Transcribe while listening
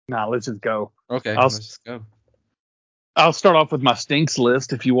Nah, let's just go. Okay, I'll let's just go. I'll start off with my stinks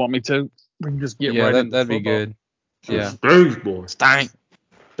list if you want me to. We can just get right into that'd be football. good. Yeah. Stinks, boy. Stank.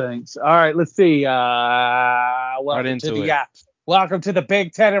 Thanks. All right, let's see. Right Welcome into to the it. welcome to the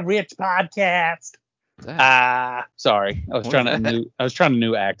Big Ted and Rich podcast. Sorry, I was trying a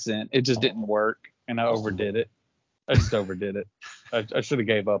new accent. It just didn't work, and I overdid it. I I should have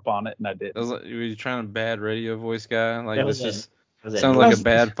gave up on it, and I didn't. Were you trying a bad radio voice guy? Like That this was just Was that sounds north, like a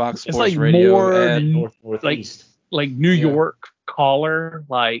bad Fox It's Sports like radio more ad. northeast? like New Yeah. York caller,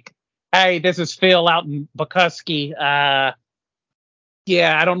 like, hey, this is Phil out in Biscusqi.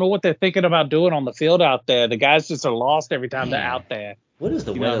 Yeah, I don't know what they're thinking about doing on the field out there. The guys just are lost every time they're out there. What is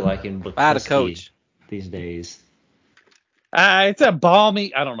the You weather know, like in By the Biscusqi coach. these days? It's a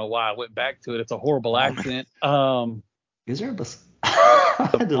balmy. I don't know why I went back to it. It's a horrible accent. Is there a bus? I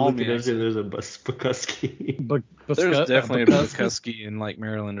had to look it up. accent. There's a Biscusqi. There's definitely a Biscusqi in like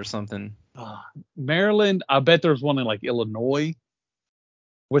Maryland or something. Maryland. I bet there's one in like Illinois,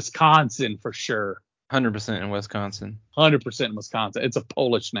 Wisconsin for sure. 100% in Wisconsin. 100% in Wisconsin. It's a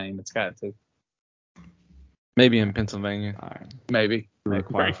Polish name. It's got to. Maybe in Pennsylvania. All right. Maybe.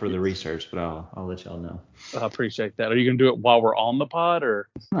 Required for the research, but I'll let y'all know. I appreciate that. Are you gonna do it while we're on the pod or?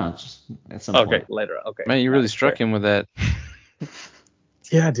 No, just at some Okay, point. later. Okay. Man, you really struck him with that.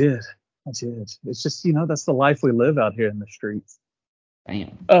 Yeah, I did. It's just, that's the life we live out here in the streets.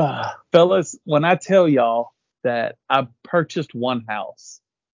 Damn. Fellas, when I tell y'all that I purchased one house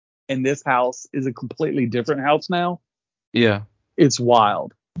and this house is a completely different house now, Yeah. it's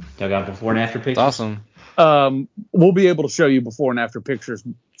wild. Y'all got before and after pictures? It's awesome. We'll be able to show you before and after pictures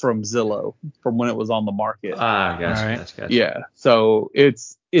from Zillow from when it was on the market. Gotcha, All right. gotcha. Yeah, so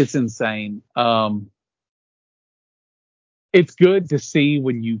it's insane. It's good to see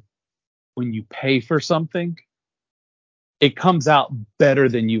when you pay for something, it comes out better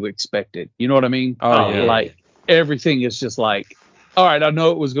than you expected. You know what I mean? Oh, yeah. Like everything is just like, all right, I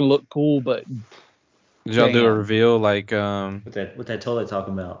know it was gonna look cool, but Did y'all do a damn. reveal like What that toilet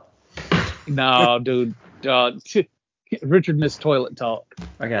talking about? No, dude. Richard missed toilet talk.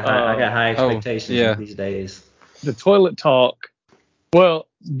 I got high expectations yeah. these days. The toilet talk. Well,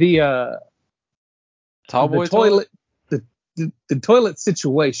 the tall boy toilet. The toilet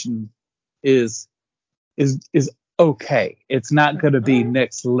situation is okay. It's not going to be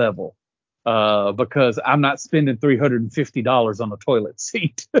next level because I'm not spending $350 on a toilet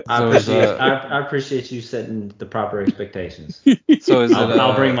seat. I appreciate you setting the proper expectations. So is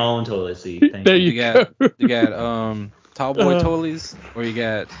I'll bring my own toilet seat. Thank There you. You got tall boy toilies or you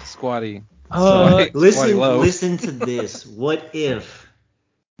got squatty? Listen to this. What if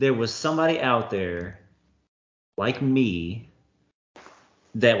there was somebody out there like me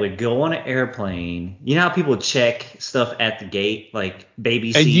that would go on an airplane? You know how people check stuff at the gate, like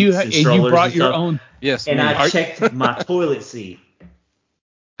baby seats and strollers you brought and your stuff? own. Yes. And me. I checked my toilet seat.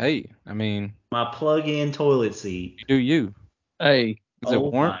 Hey, I mean, My plug-in toilet seat. you do you. Hey, Does it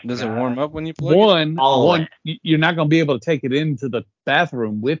warm? Does it warm up when you plug it? One, you're not going to be able to take it into the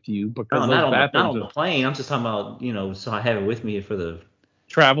bathroom with you because No, those not bathrooms on the plane. I'm just talking about, so I have it with me for the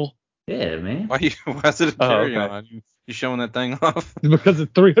travel. Yeah, man. Why is it a carry okay. on? You showing that thing off? Because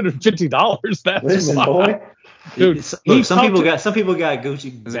it's $350. That's Listen, why. boy. Dude, Look, some people got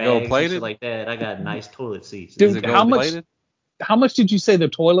Gucci Is it bags gold and plated? shit like that. I got nice toilet seats. Dude, Is it how gold much? plated? How much did you say the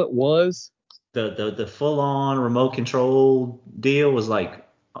toilet was? The full on remote control deal was like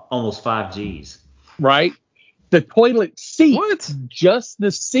almost 5 G's. Right? The toilet seat. What? Just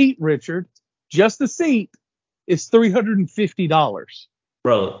the seat, Richard. Just the seat is $350.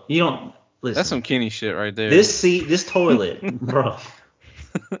 Bro, you don't listen. That's some Kenny shit right there. This toilet, bro.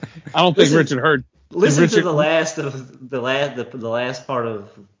 I don't think Richard heard. Listen Richard, to the last part of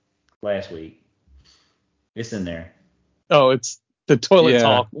last week. It's in there. Oh, it's the toilet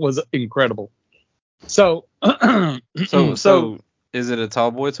talk was incredible. So is it a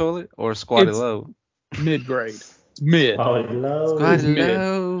tall boy toilet or squatty low? Mid grade. It's mid. Squatty low. Squatty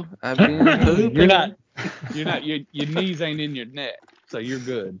low. I've been pooping. You're not. Your knees ain't in your neck, so you're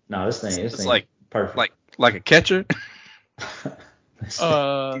good. No, this thing It's like perfect. Like a catcher.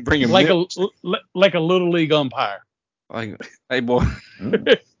 Bring him like a little league umpire. Like, hey boy. Let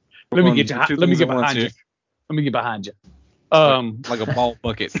me get behind you. Let me get behind you. Like a ball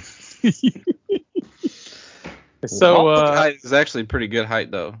bucket. So ball bucket height is actually pretty good height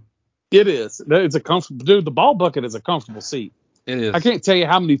though. It is. It's a comfortable. Dude, the ball bucket is a comfortable seat. It is. I can't tell you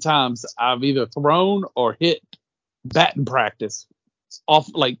how many times I've either thrown or hit batting practice off,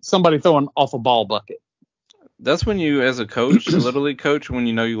 like somebody throwing off a ball bucket. That's when you, as a coach, a little league coach, when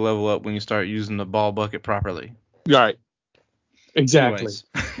you know you level up when you start using the ball bucket properly. Right. Exactly.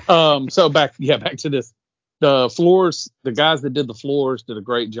 So back to this. The floors, the guys that did the floors did a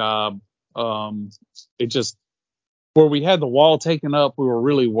great job. It just, where we had the wall taken up, we were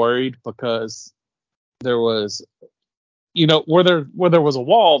really worried because there was, where there was a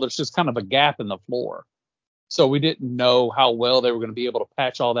wall, there's just kind of a gap in the floor. So we didn't know how well they were going to be able to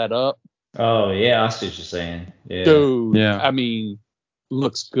patch all that up. Oh, yeah, I see what you're saying. Yeah. Dude, Yeah. I mean,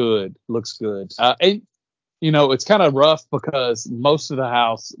 looks good. And, it's kind of rough because majority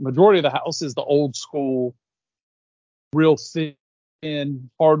of the house is the old school, real thin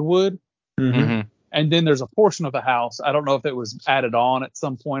hardwood. Mm-hmm. And then there's a portion of the house, I don't know if it was added on at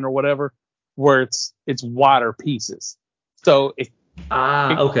some point or whatever, where it's wider pieces. So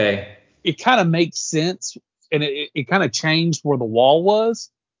Okay. It kind of makes sense, and it kind of changed where the wall was.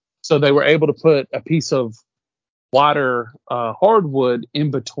 So they were able to put a piece of wider hardwood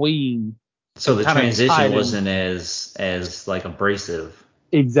in between. So the transition wasn't as like abrasive.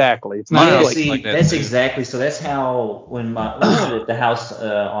 Exactly. It's not like that. That's exactly. So that's how when the house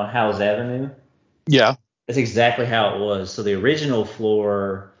on Howes Avenue. Yeah. That's exactly how it was. So the original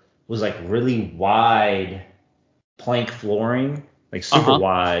floor was like really wide plank flooring, like super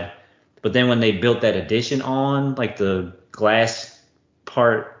wide. But then when they built that addition on, like the glass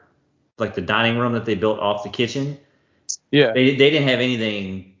part, like the dining room that they built off the kitchen, they didn't have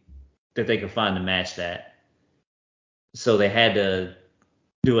anything that they could find to match that. So they had to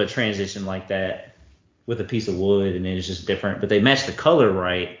do a transition like that with a piece of wood, and it's just different. But they matched the color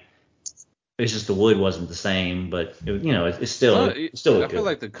right. It's just the wood wasn't the same, but it's still I good. feel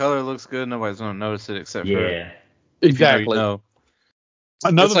like the color looks good. Nobody's gonna notice it except for exactly.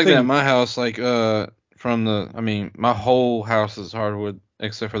 Another it's like thing, that in my house, like my whole house is hardwood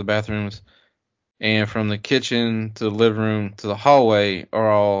except for the bathrooms, and from the kitchen to the living room to the hallway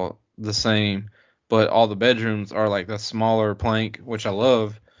are all the same, but all the bedrooms are like the smaller plank, which I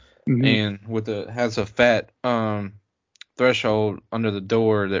love, and has a fat threshold under the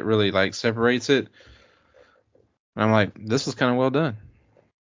door that really like separates it. And I'm like, this is kind of well done.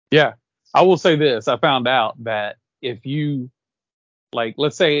 Yeah, I will say this: I found out that if you, like,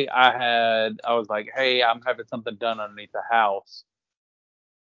 let's say I was like, hey, I'm having something done underneath the house.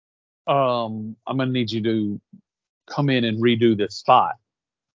 I'm gonna need you to come in and redo this spot.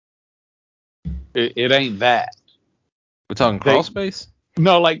 It ain't that. We're talking crawl space?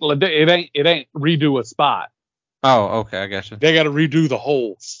 No, like it ain't redo a spot. Oh, okay, I got you. They got to redo the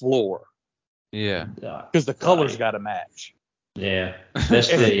whole floor. Yeah. Because the colors got to match. Yeah.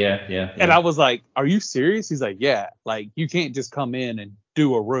 That's yeah. And I was like, "Are you serious?" He's like, "Yeah. Like you can't just come in and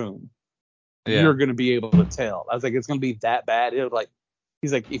do a room. Yeah. You're gonna be able to tell." I was like, "It's gonna be that bad?"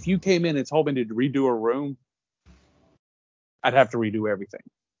 He's like, "If you came in and told me to redo a room, I'd have to redo everything."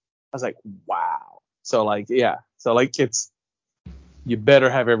 I was like, "Wow." So like, yeah. So like, you better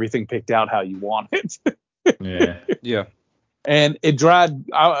have everything picked out how you want it. Yeah. And it dried.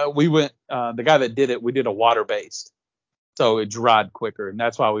 We went. The guy that did it, we did a water based, so it dried quicker, and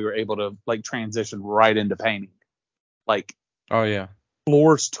that's why we were able to like transition right into painting. Like, oh yeah,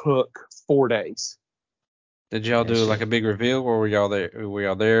 floors took 4 days. Did y'all do like a big reveal, or were y'all there? Were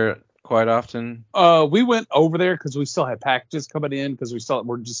y'all there quite often? We went over there because we still had packages coming in because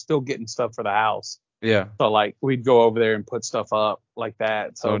we're just still getting stuff for the house. Yeah. So like we'd go over there and put stuff up like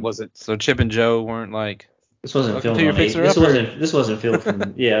that. So it wasn't. So Chip and Joe weren't like. This wasn't filmed on this wasn't filmed from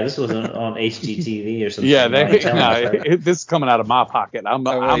this wasn't on HGTV or something. Yeah, this is coming out of my pocket. I'm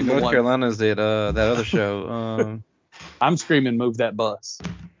North Carolina's that other show. I'm screaming, move that bus.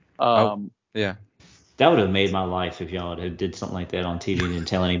 Yeah. That would have made my life if y'all had did something like that on TV and didn't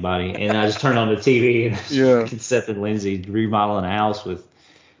tell anybody. And I just turned on the TV and Seth and Lindsay remodeling a house with,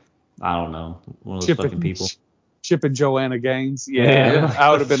 I don't know, one of those fucking people. Chip and Joanna Gaines. Yeah.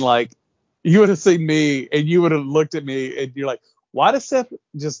 I would have been like, you would have seen me and you would have looked at me and you're like, why does Seth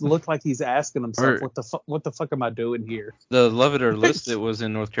just look like he's asking himself, what the fuck am I doing here? The Love It or List It was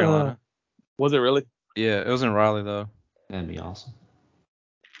in North Carolina. Was it really? Yeah, it was in Raleigh though. That'd be awesome.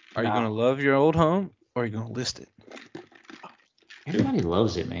 Are you going to love your old home or are you going to list it? Everybody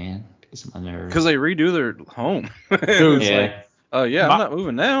loves it, man. It's my nerves. Because they redo their home. Dude, yeah. I'm not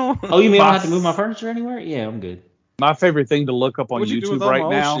moving now. Oh, you mean I don't have to move my furniture anywhere? Yeah, I'm good. My favorite thing to look up on YouTube right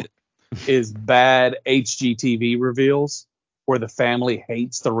now is bad HGTV reveals where the family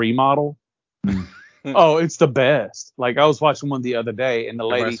hates the remodel. Oh, it's the best. Like I was watching one the other day and the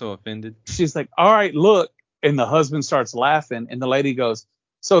lady so offended. She's like, "All right, look." And the husband starts laughing and the lady goes,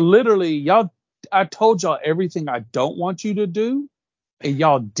 "So literally, I told y'all everything I don't want you to do and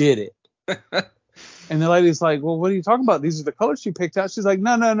y'all did it." And the lady's like, "Well, what are you talking about? These are the colors you picked out." She's like,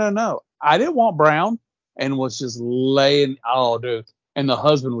 No. I didn't want brown. and was just laying. Oh, dude. And the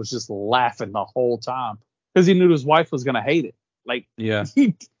husband was just laughing the whole time because he knew his wife was going to hate it. Like, yeah.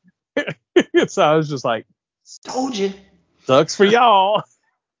 So I was just like, told you. Sucks for y'all.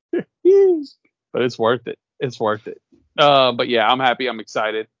 But it's worth it. It's worth it. But yeah, I'm happy. I'm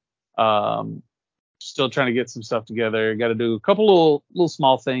excited. Still trying to get some stuff together. Got to do a couple little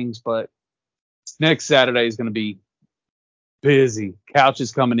small things, but next Saturday is going to be busy. Couch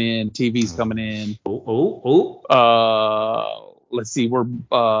is coming in. TV's coming in. Let's see. We're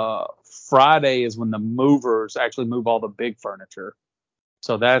Friday is when the movers actually move all the big furniture.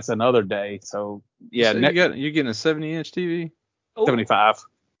 So that's another day. So yeah, so you're getting a 70-inch TV. 75.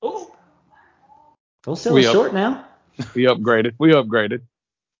 Oh, don't sell it short now. We upgraded.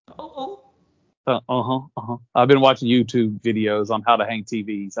 I've been watching YouTube videos on how to hang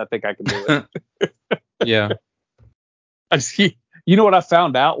TVs. I think I can do it. Yeah. You know what I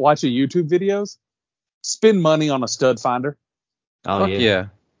found out watching YouTube videos? Spend money on a stud finder. Oh, yeah.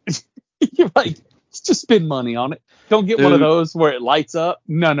 You're like, just spend money on it. Don't get one of those where it lights up.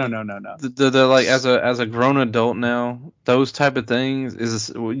 No. The like as a grown adult now, those type of things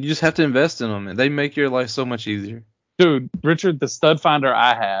you just have to invest in them, and they make your life so much easier. Dude, Richard, the stud finder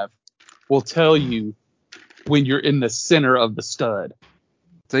I have will tell you when you're in the center of the stud.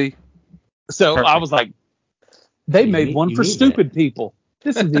 See? So perfect. I was like, they made one for stupid people.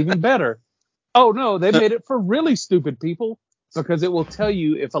 This is even better. Oh no, they made it for really stupid people because it will tell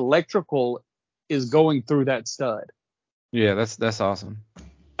you if electrical is going through that stud. Yeah, that's awesome.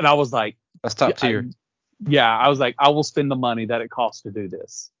 And I was like, that's top tier. I was like, I will spend the money that it costs to do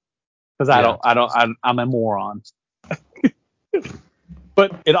this because I'm a moron.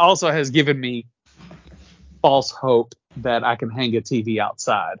 But it also has given me false hope that I can hang a TV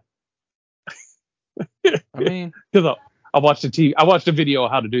outside. I mean, because I watched a video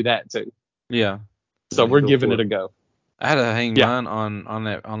of how to do that too. Yeah. So we're giving it a go. I had to hang mine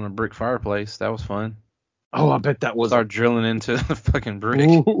on a brick fireplace. That was fun. Oh, I bet that was. Start drilling into the fucking brick.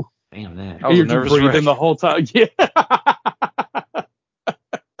 Ooh. Damn that. I was nervous breathing the whole time. Yeah.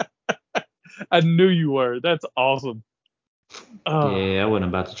 I knew you were. That's awesome. Yeah, I wasn't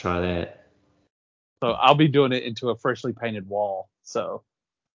about to try that. So I'll be doing it into a freshly painted wall. So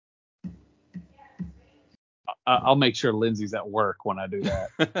I'll make sure Lindsay's at work when I do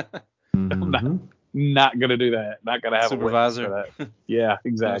that. I'm not gonna do that. Not gonna have supervisor a witness for that. Yeah,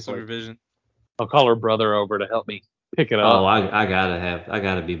 exactly. Supervision. I'll call her brother over to help me pick it up. Oh, I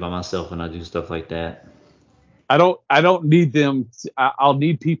gotta be by myself when I do stuff like that. I don't need them. I'll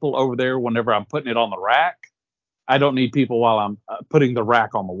need people over there whenever I'm putting it on the rack. I don't need people while I'm putting the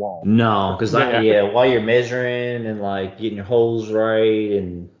rack on the wall. No, because while you're measuring and like getting your holes right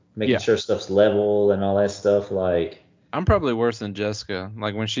and making sure stuff's level and all that stuff, like. I'm probably worse than Jessica.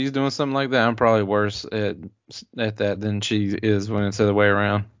 Like when she's doing something like that, I'm probably worse at that than she is when it's the other way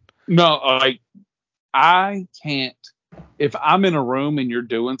around. No, like I can't. If I'm in a room and you're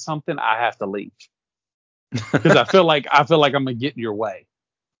doing something, I have to leave because I feel like I'm gonna get in your way.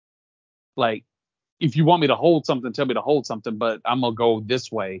 Like if you want me to hold something, tell me to hold something, but I'm gonna go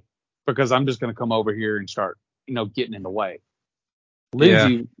this way because I'm just gonna come over here and start, getting in the way.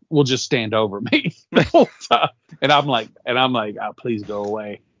 Lindsay will just stand over me the whole time, and I'm like, oh, please go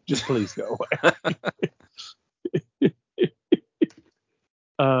away, just please go away.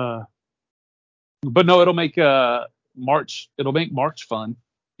 But no, it'll make March fun.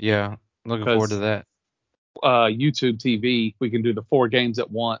 Yeah, looking forward to that. YouTube TV, we can do the 4 games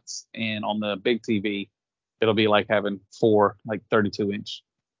at once, and on the big TV, it'll be like having 4 like 32-inch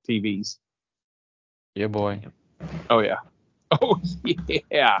TVs. Yeah, boy. Oh yeah. Oh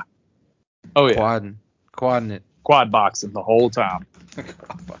yeah. Oh yeah. Quadding it. Quad boxing the whole time.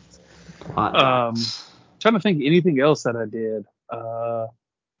 Trying to think anything else that I did.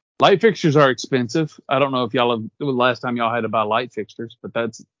 Light fixtures are expensive. I don't know if y'all have the last time y'all had to buy light fixtures, but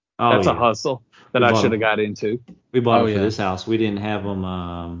that's a hustle that I should have got into. We bought them for this house. We didn't have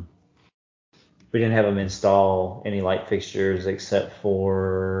them. We didn't have them install any light fixtures except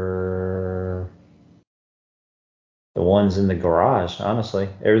for the ones in the garage. Honestly,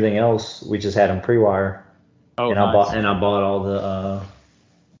 everything else we just had them pre-wire. Oh, and nice. I bought all the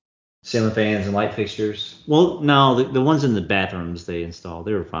ceiling fans and light fixtures. Well, no, the ones in the bathrooms they installed,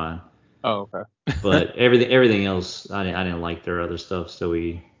 they were fine. Oh, okay. But everything else, I didn't like their other stuff. So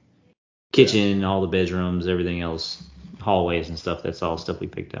kitchen, all the bedrooms, everything else, hallways and stuff. That's all stuff we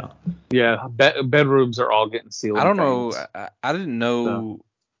picked out. Yeah, bedrooms are all getting sealed. I don't know. I didn't know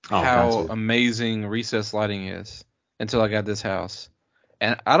how amazing recessed lighting is until I got this house.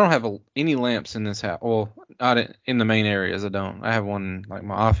 And I don't have any lamps in this house. Well, not in the main areas. I don't. I have one like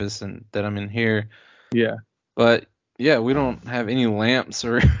my office and that I'm in here. Yeah. But yeah, we don't have any lamps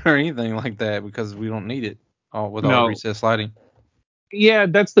or anything like that because we don't need it with all the recessed lighting. Yeah,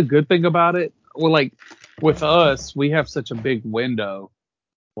 that's the good thing about it. Well, like with us, we have such a big window.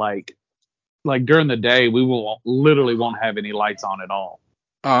 Like during the day, we literally won't have any lights on at all.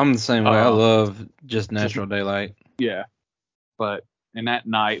 Oh, I'm the same way. I love just natural daylight. Yeah, but and at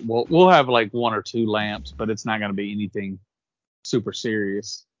night we'll have like one or two lamps, but it's not going to be anything super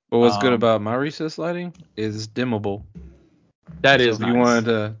serious. But what's good about my recessed lighting is dimmable. That is if nice. You wanted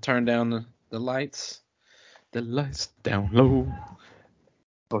to turn down the lights down low.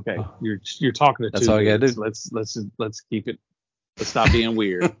 Okay, you're talking to That's two all you gotta dudes. do. Let's keep it. Let's stop being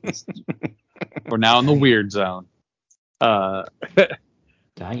weird. We're now in the weird zone. Damn.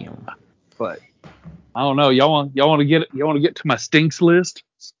 But I don't know. Y'all want to get to my stinks list?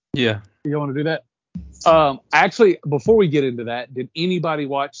 Yeah. You want to do that? Actually, before we get into that, did anybody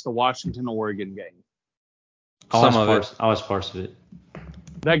watch the Washington-Oregon game? I watched parts of it.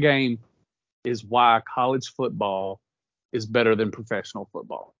 That game is why college football is better than professional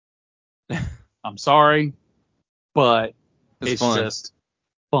football. I'm sorry, but it's just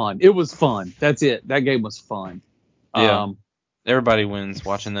fun. It was fun. That's it. That game was fun. Yeah. Everybody wins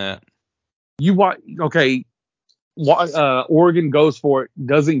watching that. You watch. Okay. Oregon goes for it,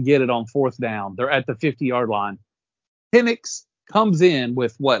 doesn't get it on fourth down. They're at the 50-yard line. Penix comes in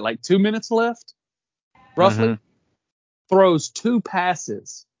with like 2 minutes left, roughly, throws 2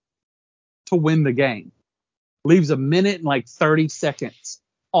 passes to win the game. Leaves a minute and like 30 seconds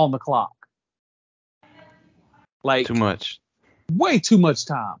on the clock. Like too much. Way too much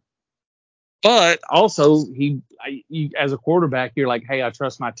time. But also, as a quarterback, you're like, hey, I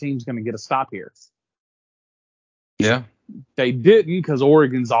trust my team's going to get a stop here. Yeah. They didn't because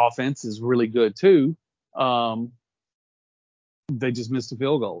Oregon's offense is really good too. They just missed a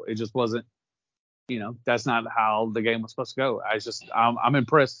field goal. It just wasn't, that's not how the game was supposed to go. I'm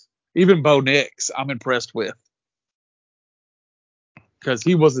impressed. Even Bo Nix, I'm impressed with. Because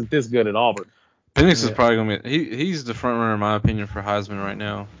he wasn't this good at Auburn. Penix is probably going to be, he's the front runner in my opinion for Heisman right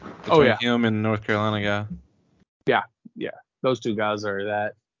now. Between him and the North Carolina guy. Yeah. Those two guys are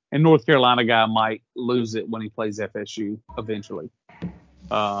that. And North Carolina guy might lose it when he plays FSU eventually.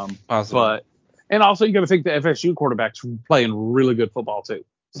 Possibly. And also you got to think the FSU quarterback's playing really good football too.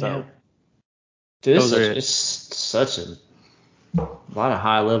 So, dude, it's such a lot of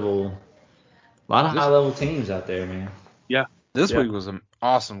high level teams out there, man. Yeah. This week was an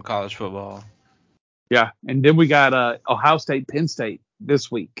awesome college football. Yeah, and then we got Ohio State, Penn State this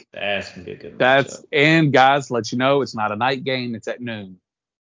week. That's gonna be a good matchup. And guys, let you know it's not a night game; it's at noon.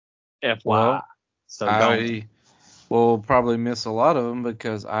 FYI. Well, so I will probably miss a lot of them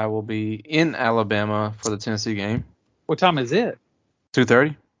because I will be in Alabama for the Tennessee game. What time is it?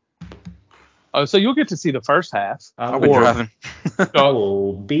 2:30. Oh, so you'll get to see the first half. I'll be driving. I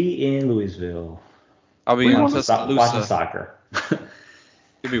will be in Louisville. I'll be watching soccer.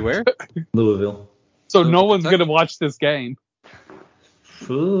 You'll be where? Louisville. So no one's going to watch this game.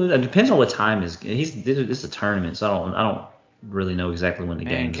 It depends on what time it's a tournament, so I don't really know exactly when the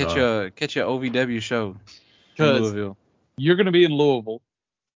games are. Catch your OVW show in Louisville. You're going to be in Louisville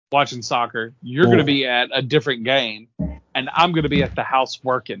watching soccer. You're going to be at a different game, and I'm going to be at the house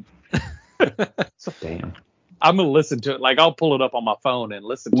working. Damn. I'm going to listen to it. Like, I'll pull it up on my phone and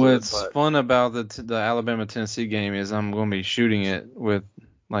listen to it. What's fun about the Alabama-Tennessee game is I'm going to be shooting it with,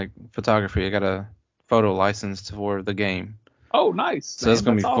 like, photography. I got a photo license for the game. Oh, nice. So it's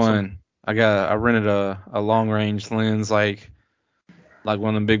going to be fun. I rented a long-range lens, like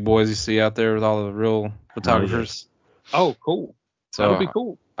one of the big boys you see out there with all the real photographers. Oh, cool. So that'll be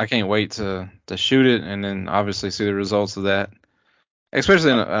cool. I can't wait to shoot it and then obviously see the results of that.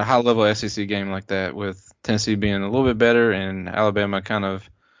 Especially in a high-level SEC game like that, with Tennessee being a little bit better and Alabama kind of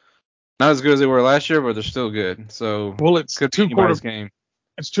not as good as they were last year, but they're still good. So it's two game.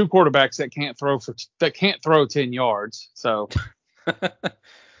 It's two quarterbacks that can't throw 10 yards. So,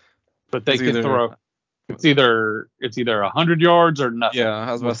 but they can throw. It's either 100 yards or nothing. Yeah,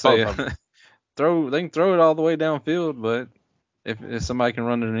 I was about to say they can throw it all the way downfield, but if somebody can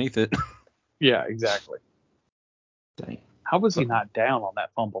run underneath it. Yeah, exactly. Dang. How was he not down on that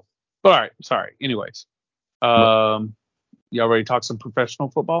fumble? All right, sorry. Anyways, y'all ready to talk some professional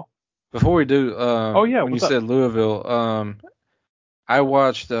football? Before we do, when you said Louisville, I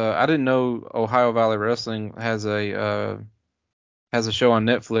watched. I didn't know Ohio Valley Wrestling has a show on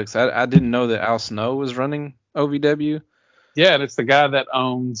Netflix. I didn't know that Al Snow was running OVW. Yeah, and it's the guy that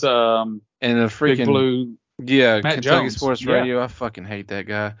owns and a freaking Big Blue. Yeah, Matt Kentucky Jones. Sports Radio. I fucking hate that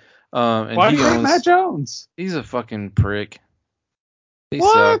guy. And why do you hate Matt Jones? He's a fucking prick. He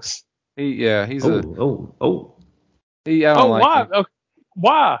what? sucks. He's I don't like why? him.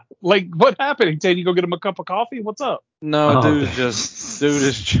 Why? Like, what happened? He said you go get him a cup of coffee? What's up? No, dude is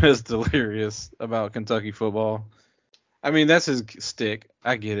just delirious about Kentucky football. I mean, that's his stick.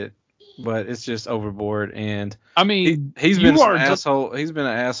 I get it, but it's just overboard. And I mean, he's been an asshole. He's been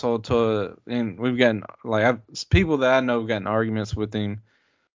an asshole and we've gotten people that I know have gotten arguments with him,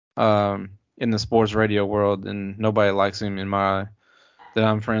 in the sports radio world, and nobody likes him that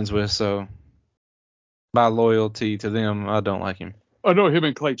I'm friends with. So by loyalty to them, I don't like him. I know him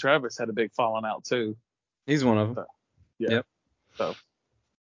and Clay Travis had a big falling out too. He's one of them. So, yeah. Yep. So,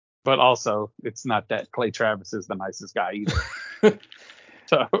 but also, it's not that Clay Travis is the nicest guy either.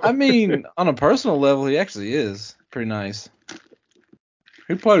 So, I mean, on a personal level, he actually is pretty nice.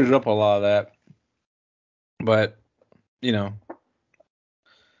 He putted up a lot of that, but he's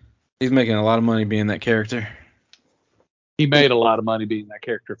making a lot of money being that character. He made a lot of money being that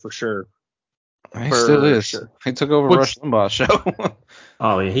character for sure. He still is. Sure. He took over Rush Limbaugh's show.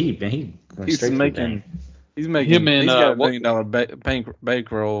 Oh yeah, he's making. He's got $1 million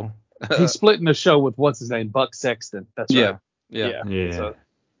bankroll. He's splitting the show with what's his name, Buck Sexton. That's right. Yeah. So,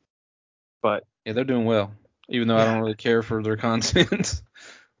 but yeah, they're doing well, even though I don't really care for their content.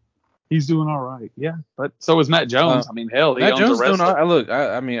 He's doing all right. Yeah, but so is Matt Jones. I mean, hell, he Matt owns Jones a wrestling. Look,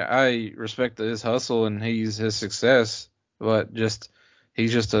 I respect his hustle and his success, but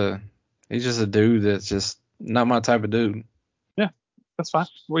he's just a dude that's just not my type of dude. Yeah, that's fine.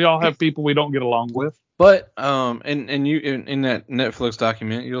 We all have people we don't get along with. But and you in that Netflix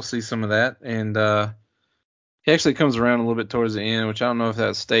document, you'll see some of that, and he actually comes around a little bit towards the end, which I don't know if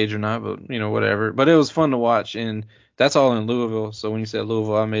that's staged or not, but whatever. But it was fun to watch, and that's all in Louisville. So when you said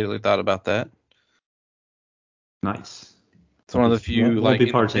Louisville, I immediately thought about that. Nice. It's one of the few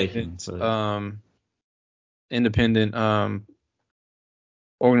independent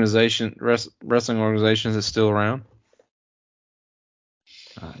wrestling organizations that's still around.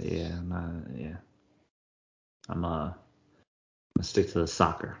 I'm gonna stick to the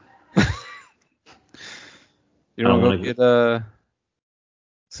soccer. You don't want to get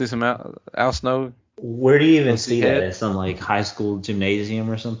see some Al Snow? Where do you even see that? At some like high school gymnasium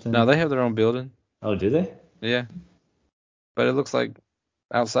or something? No, they have their own building. Oh, do they? Yeah, but it looks like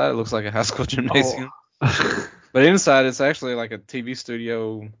outside it looks like a high school gymnasium. Oh. But inside it's actually like a TV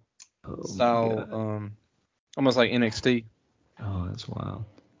studio style, almost like NXT. Oh, that's wild.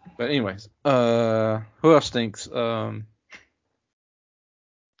 But anyways, who else stinks? I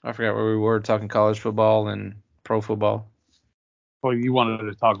forgot where we were talking college football and pro football. Well, you wanted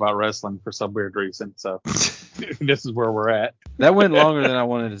to talk about wrestling for some weird reason, so this is where we're at. That went longer than I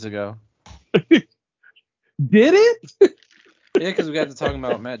wanted it to go. Did it? Yeah, because we got to talking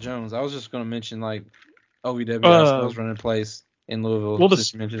about Matt Jones. I was just going to mention like OVW was running place in Louisville. Well,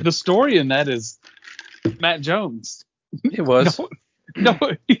 the story in that is Matt Jones. It was. No.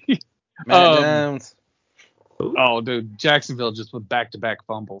 Matt Jones. Oh, dude, Jacksonville just with back-to-back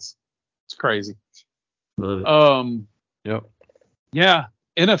fumbles. It's crazy. Love it. Yep. Yeah,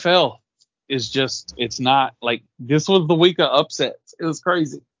 NFL is just, it's not like, this was the week of upsets. It was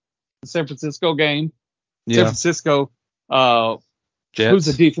crazy. The San Francisco game. Yeah. San Francisco, who's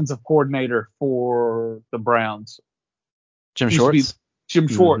the defensive coordinator for the Browns? Jim Schwartz. Jim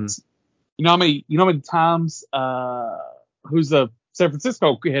Schwartz. Mm-hmm. You know how many times, who's the San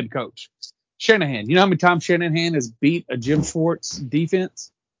Francisco head coach? Shanahan. You know how many times Shanahan has beat a Jim Schwartz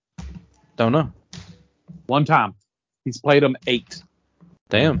defense? Don't know. One time. He's played them 8.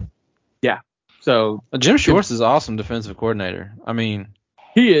 Damn. Yeah. So Jim Schwartz is an awesome defensive coordinator. I mean,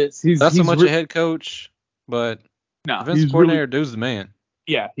 he is. He's not so much a head coach, but defensive coordinator, dude's the man.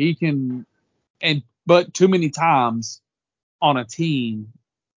 Yeah, he can. But too many times on a team,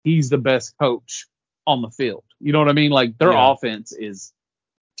 he's the best coach on the field. You know what I mean? Like their offense is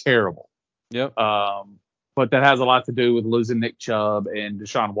terrible. Yep. But that has a lot to do with losing Nick Chubb and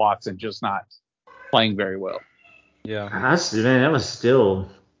Deshaun Watson just not playing very well. Yeah. That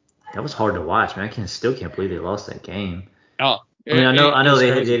was hard to watch, man. Still can't believe they lost that game. Oh, I know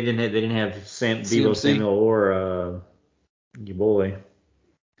they didn't have Deebo Samuel or your boy.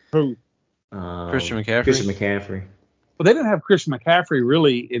 Who? Christian McCaffrey. Christian McCaffrey. Well, they didn't have Christian McCaffrey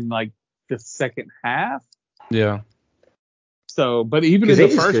really in like the second half. Yeah. So, but even in the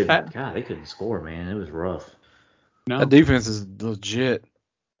first half, God, they couldn't score, man. It was rough. No. That defense is legit.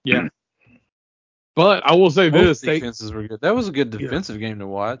 Yeah. But I will say this: defenses were good. That was a good defensive game to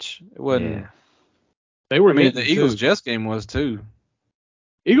watch. It wasn't. Yeah. They were. The Eagles-Jets game was too.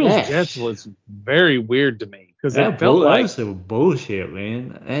 Eagles-Jets was very weird to me because it felt like that was some bullshit,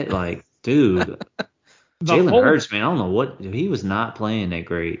 man. Dude, Jalen Hurts, man. I don't know what he was not playing that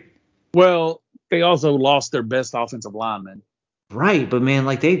great. Well, they also lost their best offensive lineman. Right, but man,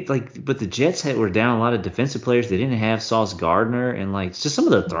 but the Jets were down a lot of defensive players. They didn't have Sauce Gardner, and just some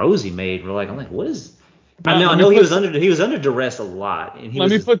of the throws he made were I'm like, what is? I know he was under duress a lot, and let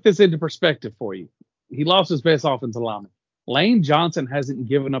me put this into perspective for you. He lost his best offensive lineman. Lane Johnson hasn't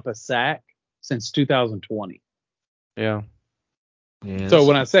given up a sack since 2020. Yeah. So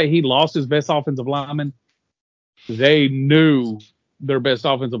when I say he lost his best offensive lineman, they knew their best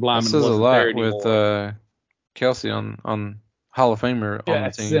offensive lineman wasn't there anymore. With Kelsey on Hall of Famer on the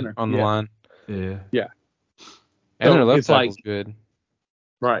team center. on the line. Yeah. And their left tackle's good.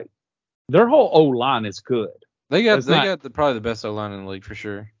 Right. Their whole O line is good. They got probably the best O line in the league for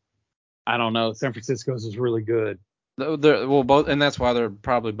sure. I don't know. San Francisco's is really good. Both, and that's why they're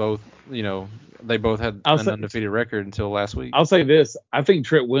probably both. They both had an undefeated record until last week. I'll say this: I think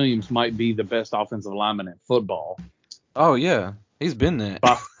Trent Williams might be the best offensive lineman in football. Oh yeah, he's been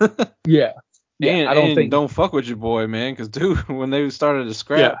that. Yeah. And don't fuck with your boy, man, because dude, when they started to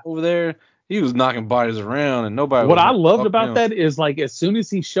scrap over there, he was knocking bodies around and nobody. What I loved about that is as soon as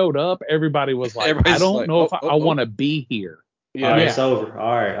he showed up, everybody was like, I don't know if I want to be here. Yeah, all right, it's over.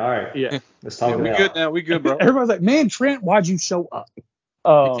 All right. Yeah, let's talk about it. We good now. We good, bro. Everybody's like, man, Trent, why'd you show up?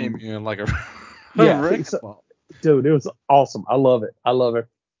 He came in like a dude, it was awesome. I love it.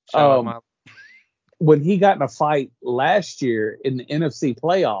 When he got in a fight last year in the NFC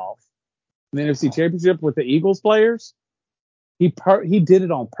playoff, the NFC Championship with the Eagles players, he did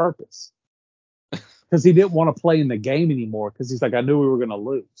it on purpose because he didn't want to play in the game anymore because he's like, I knew we were going to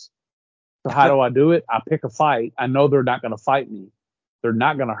lose. So how do I do it? I pick a fight. I know they're not going to fight me. They're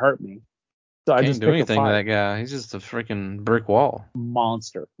not going to hurt me. So I just do anything to that guy. He's just a freaking brick wall.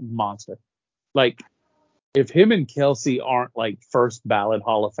 Monster. If him and Kelsey aren't first ballot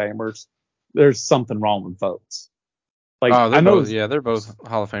Hall of Famers, there's something wrong with votes. They're both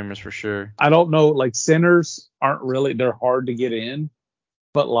Hall of Famers for sure. I don't know, centers aren't really, they're hard to get in,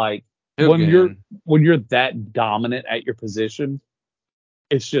 but when you're that dominant at your position,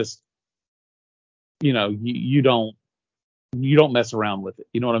 it's just, you don't mess around with it.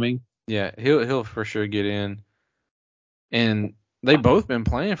 You know what I mean? Yeah, he'll for sure get in. And they both been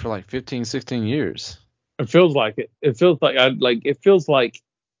playing for 15, 16 years. It feels like it. It feels like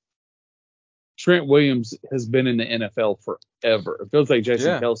Trent Williams has been in the NFL forever. It feels like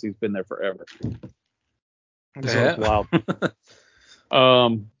Jason Kelsey's been there forever. It's wild.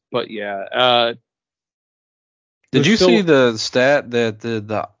 But yeah. Did you see the stat that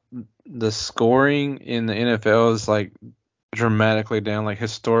the scoring in the NFL is dramatically down,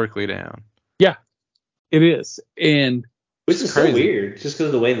 historically down? Yeah, it is. And which is crazy. So weird, just because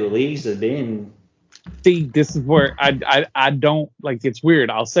of the way the leagues have been. See, this is where I don't it's weird.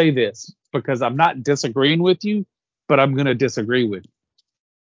 I'll say this because I'm not disagreeing with you, but I'm going to disagree with you.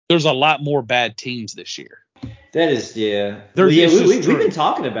 There's a lot more bad teams this year. That is, yeah. We've been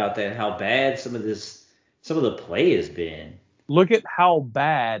talking about that, how bad some of the play has been. Look at how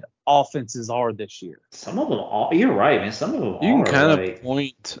bad offenses are this year. Some of them are. You're right, man. Some of them are. You can kind of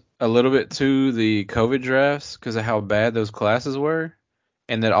point a little bit to the COVID drafts because of how bad those classes were,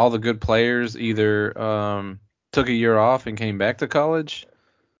 and that all the good players either took a year off and came back to college.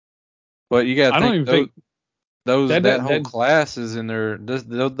 But you got to think that whole class is in there.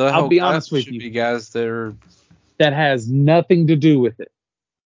 I'll be honest with you. Be guys that has nothing to do with it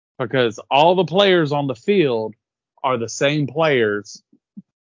because all the players on the field are the same players.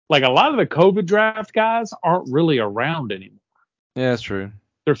 A lot of the COVID draft guys aren't really around anymore. Yeah, that's true.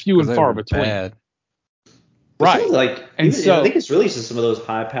 They're few and far between. Bad. Right. I think it's really just some of those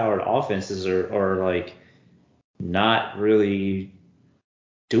high-powered offenses are not really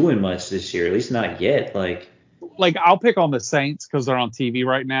doing much this year, at least not yet. I'll pick on the Saints because they're on TV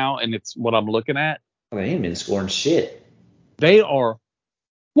right now, and it's what I'm looking at. They ain't been scoring shit. They are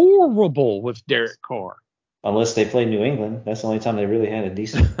horrible with Derek Carr. Unless they play New England. That's the only time they really had a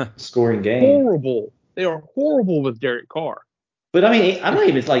decent scoring game. Horrible. They are horrible with Derek Carr. But I mean, I'm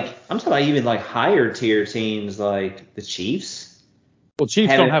talking about even higher tier teams like the Chiefs. Well,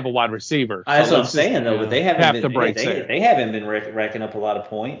 Chiefs don't have a wide receiver. That's what I'm saying though, but they haven't been they haven't been racking up a lot of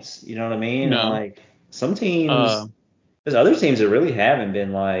points. You know what I mean? No. And some teams, there's other teams that really haven't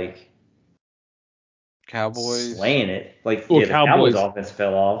been Cowboys slaying it. The Cowboys offense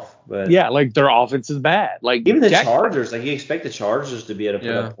fell off, but their offense is bad. Even the Chargers, you expect the Chargers to be able to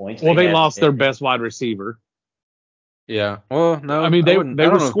put up points. Well, they lost their best wide receiver. Yeah. Well, no. I mean, I don't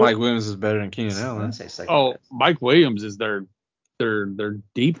know if Mike Williams is better than Keenan Allen. Mike Williams is their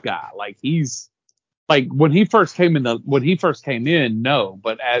deep guy. He's when he first came in, no,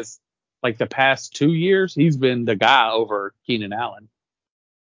 but as the past 2 years, he's been the guy over Keenan Allen.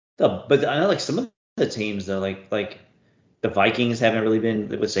 But I know like some of the teams though, like the Vikings haven't really been.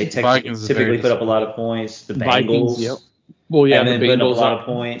 Which they typically put up a lot of points. The Vikings, Bengals, yep. Well, yeah, the haven't been putting up Bengals a lot of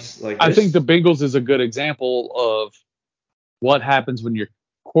points. Like I think the Bengals is a good example of what happens when your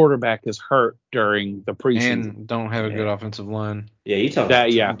quarterback is hurt during the preseason and don't have a good offensive line. Yeah, you talk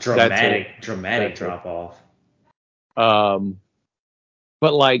that. about dramatic That's drop off.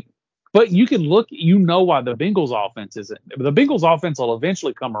 But you can look. You know why the Bengals offense isn't. The Bengals offense will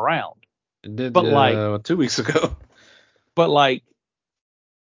eventually come around. It did, but 2 weeks ago. But like,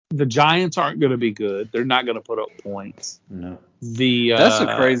 the Giants aren't going to be good. They're not going to put up points. No.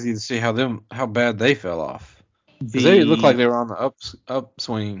 That's crazy to see how bad they fell off. Because they looked like they were on the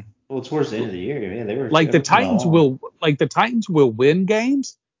upswing. Well, towards the end of the year, yeah, they were. Like the Titans will win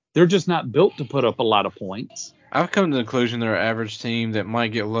games. They're just not built to put up a lot of points. I've come to the conclusion they're an average team that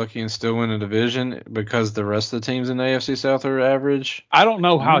might get lucky and still win a division because the rest of the teams in the AFC South are average. I don't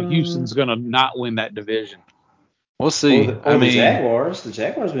know how Houston's going to not win that division. We'll see. The Jaguars. The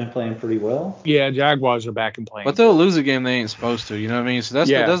Jaguars have been playing pretty well. Yeah, Jaguars are back and playing. But they'll lose a game they ain't supposed to. You know what I mean? So that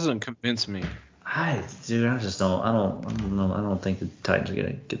doesn't convince me. I just don't. I don't know. I don't think the Titans are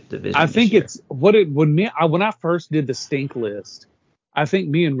gonna get the division. I think it's when I first did the stink list. I think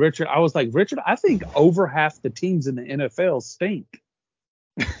me and Richard. I was like, Richard, I think over half the teams in the NFL stink.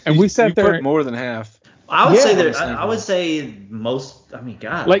 And we sat there. Put more than half. I would say that. I would say most. I mean,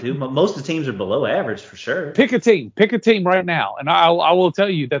 God, dude, most of the teams are below average for sure. Pick a team right now, and I will tell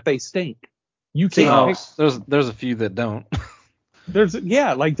you that they stink. You can't. There's a few that don't. There's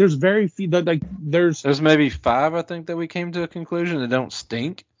very few that there's maybe 5 I think that we came to a conclusion that don't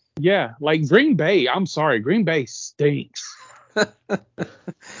stink. Yeah, like Green Bay. I'm sorry, Green Bay stinks.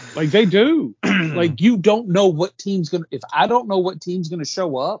 Like they do. Like you don't know what team's gonna. If I don't know what team's gonna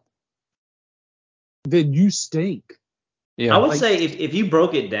show up, then you stink. Yeah, I would say if you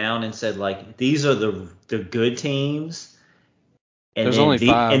broke it down and said like these are the good teams, and there's only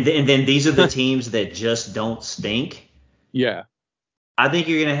 5, and then these are the teams that just don't stink. Yeah. I think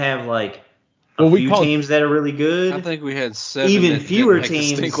you're gonna have like a few teams that are really good. I think we had 7. Even fewer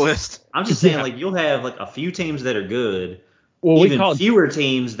teams. Stink list. I'm just saying, like you'll have like a few teams that are good. Well, fewer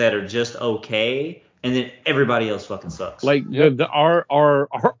teams that are just okay, and then everybody else fucking sucks. Like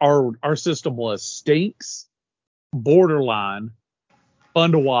our system was stinks, borderline,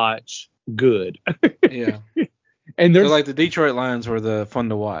 fun to watch, good. Yeah. And so like the Detroit Lions were the fun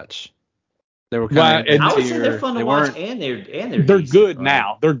to watch. They were kind of. I would say they're fun to watch, and they're good decent,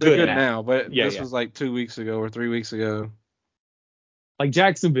 now. They're good now, but this was like 2 weeks ago or 3 weeks ago. Like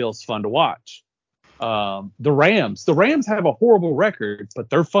Jacksonville's fun to watch. The Rams have a horrible record, but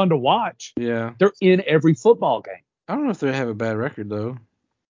they're fun to watch. Yeah, they're in every football game. I don't know if they have a bad record though.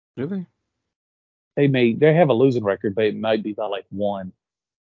 Do they? They have a losing record, but it might be by like 1.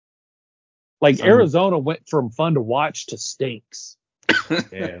 Like Arizona went from fun to watch to stinks.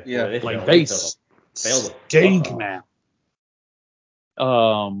 Yeah. Like they stink now.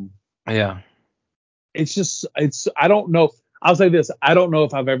 Yeah. It's I don't know. I'll say this. I don't know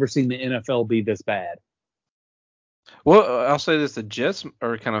if I've ever seen the NFL be this bad. Well, I'll say this. The Jets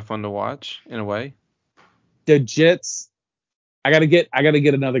are kind of fun to watch in a way. The Jets, I gotta get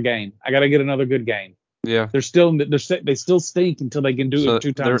another game. I gotta get another good game. Yeah. They still stink until they can do it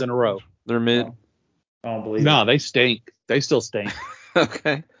 2 times in a row. They're mid. I don't believe it. No, they stink. They still stink.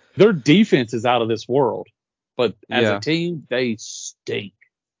 Okay. Their defense is out of this world, but as a team, they stink.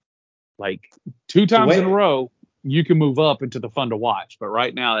 Like 2 times in a row, you can move up into the fun to watch, but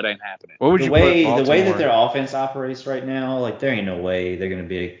right now it ain't happening. What would the way that their offense operates right now, like there ain't no way they're gonna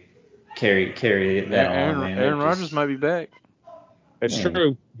be carry that on, man. Aaron Rodgers might be back. It's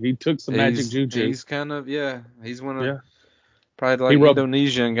true. He took some magic juju. He's kind of he's one of probably like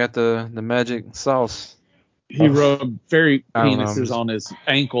Indonesia and got the magic sauce. He rubbed fairy penises on his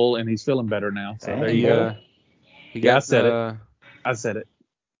ankle and he's feeling better now. So there you go. I said it. I said it.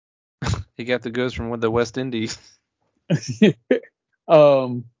 He got the goods from the West Indies. Who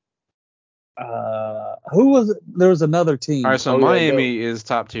was it? There was another team. All right, so Miami is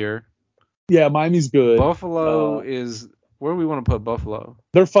top tier. Yeah, Miami's good. Buffalo is where do we want to put Buffalo?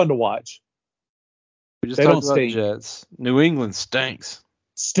 They're fun to watch. We just talked about Jets. New England stinks.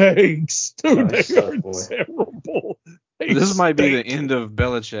 Stinks. Dude, they are terrible. This might be the end of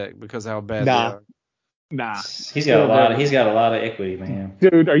Belichick because how bad they are. Nah. He's got a lot of equity, man.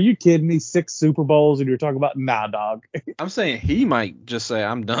 Dude, are you kidding me? 6 Super Bowls and you're talking about dog. I'm saying he might just say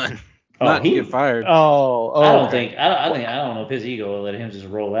I'm done. Not get fired. I don't know if his ego will let him just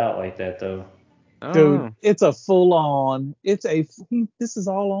roll out like that though. Dude, it's a full on. This is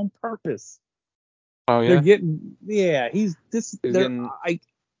all on purpose. Oh yeah. They're getting. Yeah,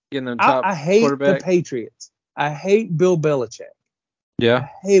 Getting the top I hate quarterback. the Patriots. I hate Bill Belichick. Yeah.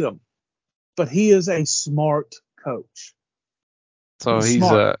 I hate him. But he is a smart coach. So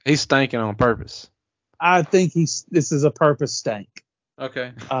he's stanking on purpose. I think this is a purpose stank.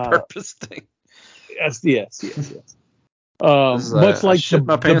 Okay. Purpose stank. Yes. Much like shit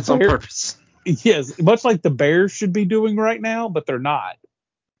my pants on purpose. Yes, much like the Bears should be doing right now, but they're not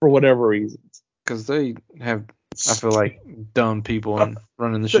for whatever reasons. Because they have, I feel like, dumb people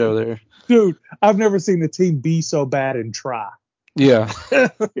running the show there. Dude, I've never seen a team be so bad and try. Yeah.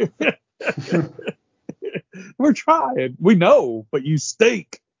 We're trying. We know, but you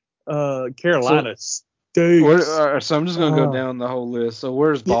stink. Carolina stinks. So I'm just going to go down the whole list. So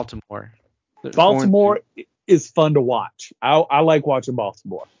where's Baltimore? Baltimore is fun to watch. I like watching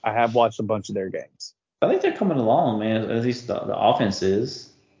Baltimore. I have watched a bunch of their games. I think they're coming along, man. At least the offense is.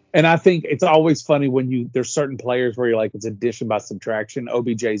 And I think it's always funny when there's certain players where you're like, it's addition by subtraction.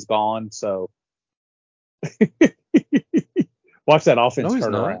 OBJ's gone, so watch that offense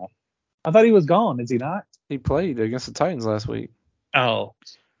turn around. I thought he was gone. Is he not? He played against the Titans last week. Oh,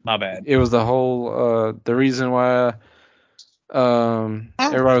 my bad. It was the whole the reason why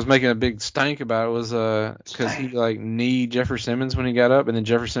everybody was making a big stank about it was because he kneed Jeffrey Simmons when he got up, and then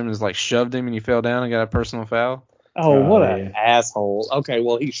Jeffrey Simmons shoved him and he fell down and got a personal foul. Oh, what an asshole. Okay,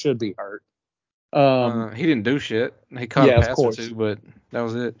 well, he should be hurt. He didn't do shit. He caught a pass or two, but that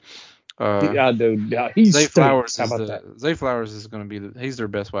was it. He's Zay Flowers. How about that? Zay Flowers is going to be he's their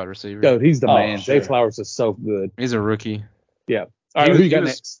best wide receiver. Dude, he's the man. Sure. Zay Flowers is so good. He's a rookie. Yeah. All right, who you got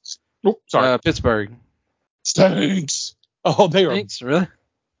next? Oh, sorry. Pittsburgh. Stinks. Oh, they are Stinks, really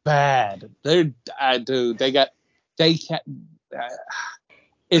bad. They can't.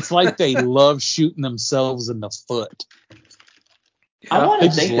 It's like they love shooting themselves in the foot. I want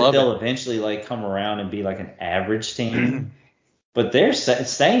to think that they'll eventually come around and be an average team, but they're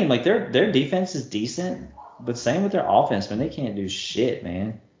same. Their defense is decent, but same with their offense, man. They can't do shit,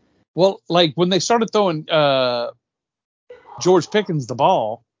 man. Well, when they started throwing George Pickens the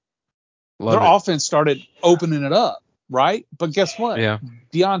ball, offense started opening it up, right? But guess what? Yeah.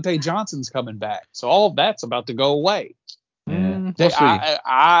 Deontay Johnson's coming back, so all of that's about to go away.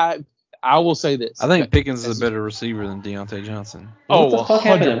 I will say this. I think Pickens is a better receiver than Deontay Johnson. What the fuck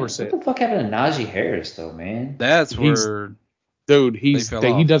happened to Najee Harris, though, man? That's where... Dude, he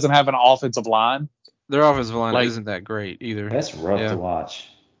doesn't have an offensive line. Their offensive line isn't that great either. That's rough to watch.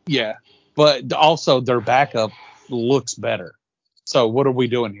 Yeah, but also their backup looks better. So what are we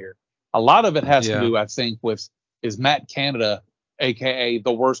doing here? A lot of it has to do, I think, with is Matt Canada, a.k.a.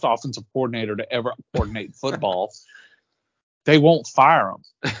 the worst offensive coordinator to ever coordinate football. They won't fire him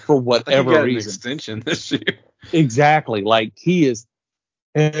for whatever reason. An extension this year. Exactly. He is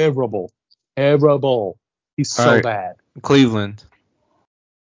terrible. Terrible. He's so bad. Cleveland.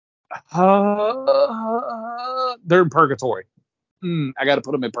 They're in purgatory. I got to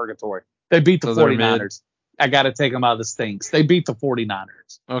put them in purgatory. They beat the 49ers. I got to take them out of the stinks. They beat the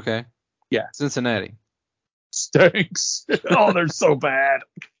 49ers. Okay. Yeah. Cincinnati. Stinks. Oh, they're so bad.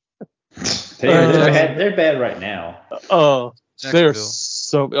 They're bad right now. Oh, they're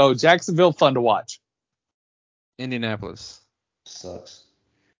so. Oh, Jacksonville, fun to watch. Indianapolis sucks.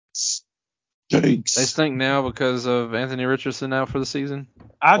 Stinks. They stink now because of Anthony Richardson out for the season.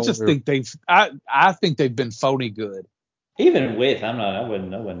 I think they've been phony good. Even with, I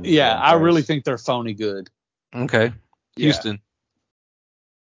wouldn't. Yeah, I really think they're phony good. Okay. Houston.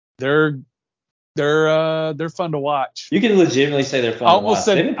 They're fun to watch. You can legitimately say they're fun to watch.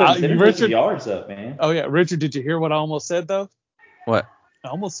 They've been putting yards up, man. Oh, yeah. Richard, did you hear what I almost said, though? What? I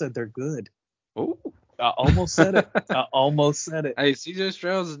almost said they're good. Ooh. I almost said it. Hey, CJ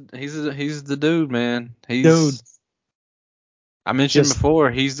Stroud, he's the dude, man. Dude. I mentioned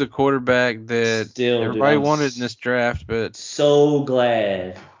before, he's the quarterback that everybody wanted in this draft, but... So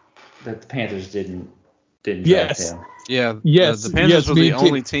glad that the Panthers didn't draft him. Yeah, the Panthers were the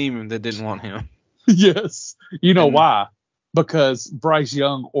only team that didn't want him. Yes. You know why? Because Bryce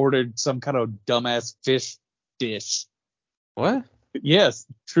Young ordered some kind of dumbass fish dish. What? Yes,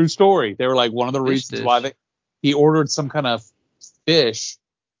 true story. They were one of the reasons why he ordered some kind of fish,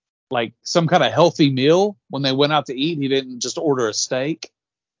 some kind of healthy meal. When they went out to eat, he didn't just order a steak.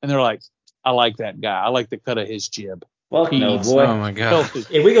 And they're like, I like that guy. I like the cut of his jib. Well, no, boy. Oh, my God.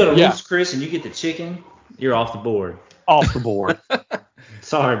 Healthy. If we go to Loose Chris and you get the chicken, you're off the board. Off the board.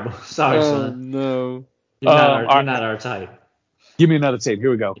 Sorry, son. No. You're not our type. Give me another team.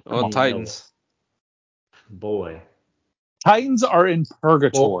 Here we go. Titans. Boy. Titans are in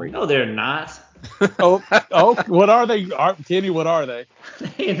purgatory. No, they're not. Oh, what are they? Kenny, what are they?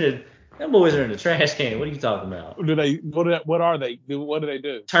 They're Them boys are in the trash can. What are you talking about? What are they? What do they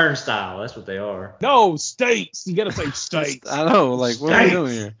do? Turnstile. That's what they are. No, steaks. You gotta say steaks. I know. Like, what are we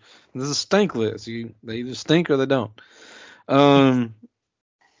doing here? This is a stink list. They either stink or they don't. I'll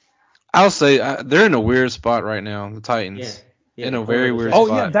say they're in a weird spot right now. The Titans. Yeah, in a very weird spot.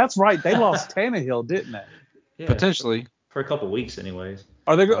 Oh yeah, that's right. They lost Tannehill, didn't they? Yeah, potentially for a couple weeks, anyways.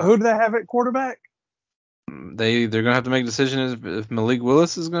 Are they? Who do they have at quarterback? They're gonna have to make a decision if Malik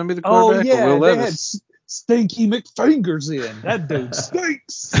Willis is gonna be the quarterback or Will Levis. They had Stinky McFingers in. That dude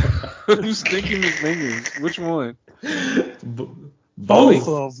stinks. Who's Stinky McFingers? Which one? Both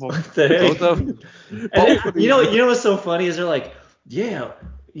of them. Both of them. You know what's so funny is they're like, yeah,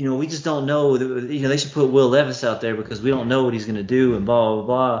 we just don't know. They should put Will Levis out there because we don't know what he's gonna do and blah blah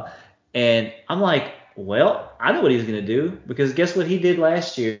blah. And I'm like, well, I know what he's going to do because guess what he did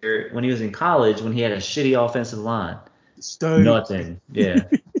last year when he was in college when he had a shitty offensive line? Nothing. Yeah.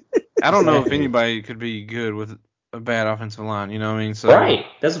 I don't know if anybody could be good with a bad offensive line. You know what I mean? So, right.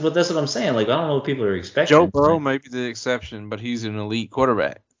 That's what I'm saying. Like, I don't know what people are expecting. Joe Burrow may be the exception, but he's an elite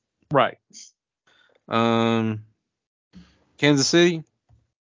quarterback. Right. Kansas City?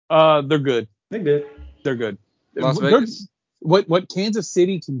 They're good. They're good. Las Vegas? What Kansas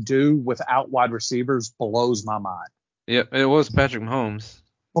City can do without wide receivers blows my mind. Yeah, it was Patrick Mahomes.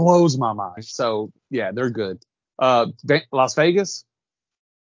 Blows my mind. So, yeah, they're good. Las Vegas?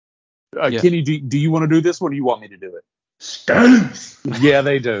 Kenny, do you want to do this one or do you want me to do it? Stinks! Yeah,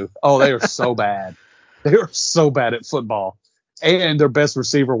 they do. Oh, they are so bad. They are so bad at football. And their best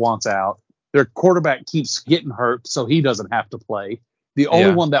receiver wants out. Their quarterback keeps getting hurt, so he doesn't have to play. The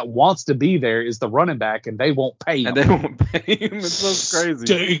only one that wants to be there is the running back, and they won't pay him. It's so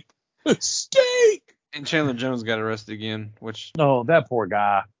crazy. Steak! And Chandler Jones got arrested again, which... Oh, that poor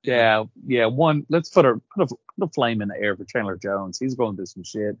guy. Yeah. Let's put a flame in the air for Chandler Jones. He's going through some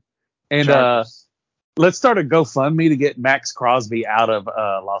shit. And let's start a GoFundMe to get Max Crosby out of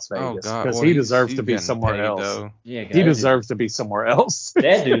Las Vegas. Because he deserves to be somewhere else. Yeah, he deserves to be somewhere else.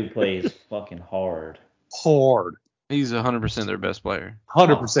 That dude plays fucking hard. He's 100% their best player.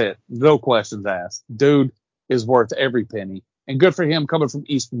 100%. No questions asked. Dude is worth every penny. And good for him coming from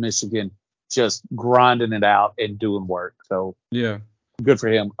East Michigan, just grinding it out and doing work. So, yeah. Good for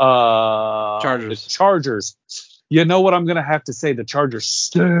him. Chargers. The Chargers. You know what I'm going to have to say? The Chargers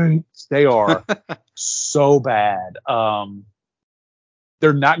stink. They are so bad.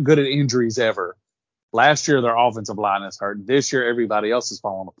 They're not good at injuries ever. Last year, their offensive line is hurt. This year, everybody else is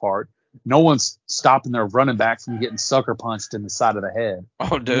falling apart. No one's stopping their running back from getting sucker punched in the side of the head.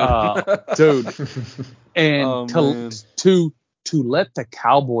 Oh, dude. Dude. And to let the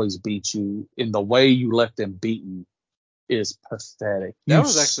Cowboys beat you in the way you let them beat you is pathetic. That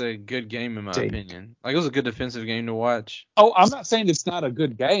was actually a good game in my opinion. Like, it was a good defensive game to watch. Oh, I'm not saying it's not a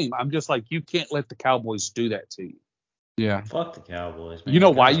good game. I'm just like, you can't let the Cowboys do that to you. Yeah. Fuck the Cowboys, man. You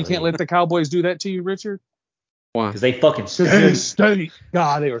know why you can't let the Cowboys do that to you, Richard? Why? Because they fucking stink.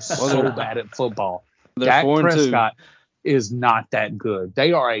 God, they are so bad at football. Dak Prescott is not that good.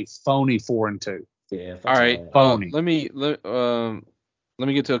 They are a phony 4-2. Yeah. All right. Phony. Let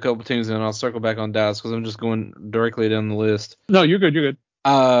me get to a couple teams and I'll circle back on Dallas because I'm just going directly down the list. No, you're good.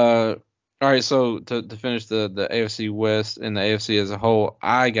 All right. So to finish the AFC West and the AFC as a whole,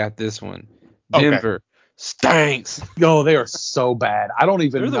 I got this one. Denver stinks. No, they are so bad. I don't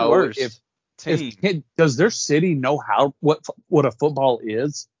even know worst. Does their city know what a football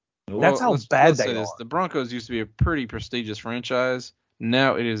is? That's how bad they are. The Broncos used to be a pretty prestigious franchise.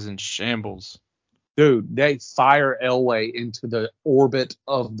 Now it is in shambles. Dude, they fire Elway into the orbit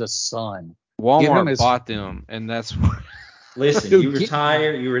of the sun. Walmart bought them, and that's what... Listen, dude, you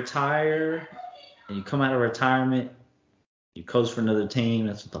retire, and you come out of retirement, you coach for another team,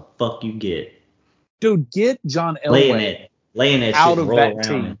 that's what the fuck you get. Dude, get John Elway laying that out shit of that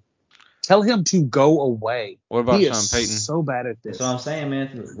team. Him. Tell him to go away. What about he Sean is Payton? So bad at this. That's what I'm saying, man.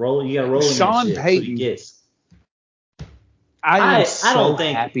 You got to roll in Sean that shit. Payton. Gets. I am so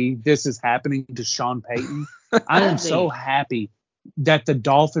happy this is happening to Sean Payton. I am so happy that the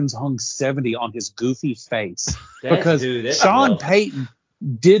Dolphins hung 70 on his goofy face. Because Sean Payton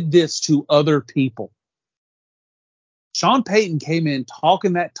did this to other people. Sean Payton came in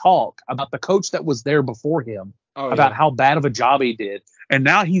talking that talk about the coach that was there before him, about how bad of a job he did. And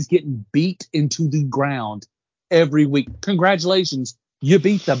now he's getting beat into the ground every week. Congratulations. You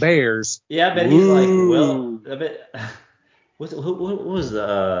beat the Bears. Yeah, I bet he's like, well, I bet. What was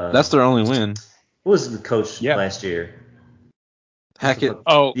the... That's their only win. What was the coach last year? Hackett.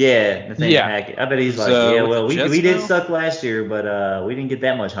 Oh. Yeah, Nathaniel Hackett. I bet he's like, we did suck last year, but we didn't get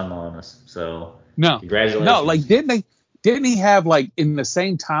that much hung on us. So, no. congratulations. No, like, didn't they... didn't he have like in the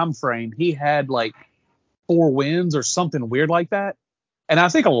same time frame he had like 4 wins or something weird like that? And I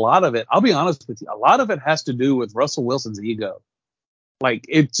think a lot of it, I'll be honest with you, a lot of it has to do with Russell Wilson's ego. Like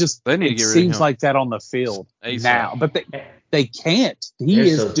it seems like that on the field now, but they can't.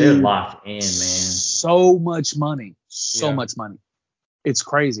 They're locked in, man. So much money. It's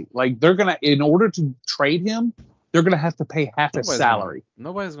crazy. Like in order to trade him, they're gonna have to pay half his salary.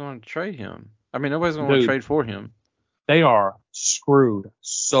 Nobody's going to trade him. I mean, nobody's going to trade for him. They are screwed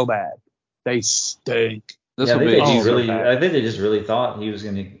so bad. They stink. I think they just really thought he was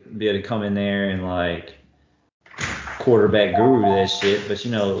going to be able to come in there and like quarterback guru that shit. But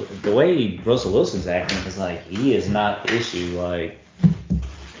you know, the way Russell Wilson's acting is like he is not the issue. Like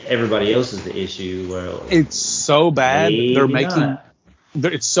everybody else is the issue. Well, it's so bad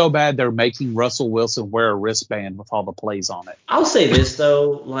it's so bad they're making Russell Wilson wear a wristband with all the plays on it. I'll say this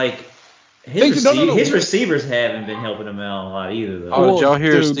though, like his receivers haven't been helping him out a lot either. Though. Oh, did y'all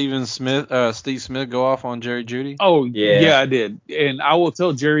hear Steve Smith go off on Jerry Jeudy? Oh yeah, I did. And I will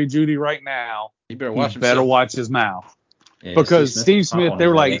tell Jerry Jeudy right now, he better watch his mouth. Yeah, because Steve Smith, they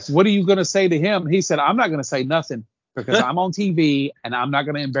were like, "What are you going to say to him?" He said, "I'm not going to say nothing because I'm on TV and I'm not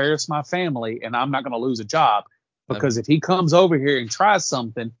going to embarrass my family and I'm not going to lose a job because if he comes over here and tries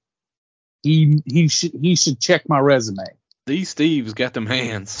something, he should check my resume." These Steve's got them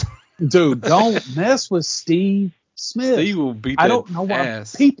hands. Dude, don't mess with Steve Smith. Steve will beat I don't know why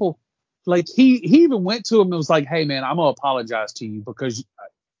people like he even went to him and was like, "Hey man, I'm gonna apologize to you because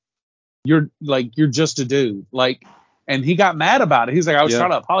you're just a dude." Like, and he got mad about it. He's like, "I was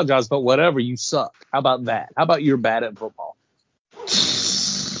trying to apologize, but whatever, you suck. How about that? How about you're bad at football?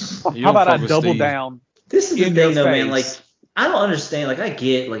 How about I double down?" This is the thing though, man. Like, I don't understand. Like, I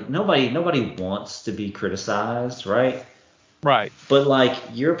get like nobody wants to be criticized, right? Right. But like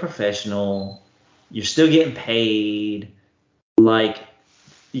you're a professional, you're still getting paid. Like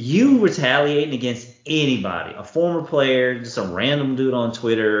you retaliating against anybody, a former player, just a random dude on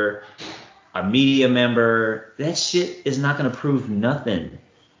Twitter, a media member, that shit is not going to prove nothing.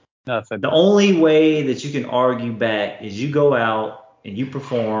 Nothing. The only way that you can argue back is you go out and you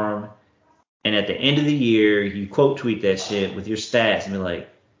perform, and at the end of the year you quote tweet that shit with your stats and be like,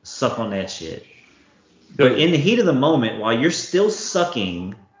 suck on that shit. But in the heat of the moment, while you're still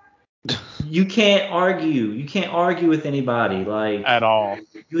sucking, you can't argue. You can't argue with anybody, like at all.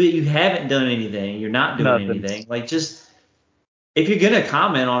 You haven't done anything. You're not doing anything. Like, just if you're gonna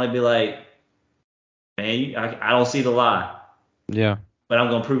comment on it, be like, man, I don't see the lie. Yeah. But I'm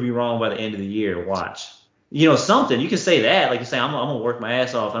gonna prove you wrong by the end of the year. Watch. You know, something. You can say that, like you say, I'm gonna work my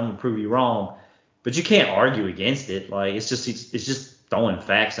ass off. I'm gonna prove you wrong. But you can't argue against it. Like it's just throwing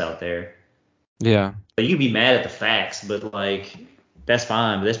facts out there. Yeah. You can be mad at the facts, but like that's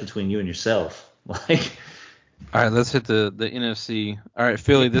fine. But that's between you and yourself. Like, all right, let's hit the NFC. All right,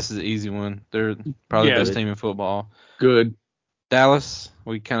 Philly. This is an easy one. They're probably the best team in football. Good. Dallas.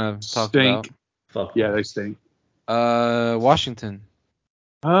 We kind of talked about. Fuck yeah, they stink. Washington.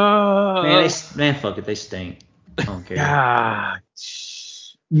 Man, fuck it. They stink. I don't care.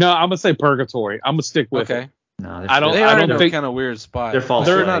 No, I'm gonna say purgatory. I'm gonna stick with it. No, I don't think kind of weird spot.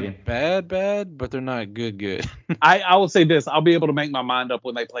 They're not bad, but they're not good. I will say this: I'll be able to make my mind up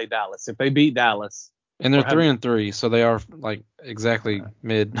when they play Dallas. If they beat Dallas, and they're 3-3, so they are like exactly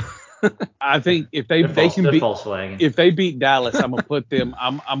mid. I think if they beat Dallas, I'm gonna put them.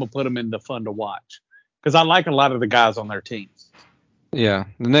 I'm gonna put them in the fun to watch because I like a lot of the guys on their teams. Yeah,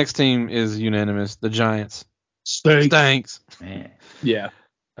 the next team is unanimous. The Giants. Stinks. Man. Yeah.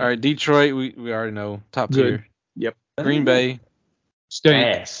 All right, Detroit. We already know top tier. Yep. Green Bay.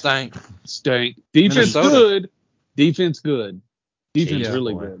 Stink. Defense Minnesota. Good. Defense good. Defense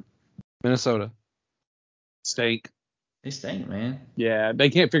really good. Minnesota. Stink. They stink, man. Yeah, they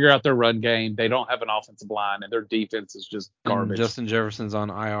can't figure out their run game. They don't have an offensive line, and their defense is just garbage. And Justin Jefferson's on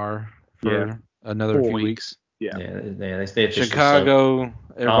IR for another few weeks. Yeah. They stay Chicago,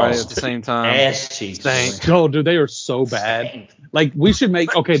 everybody at the same time. Ass cheeks. Stink. Oh, dude, they are so bad. Stink. Like, we should make,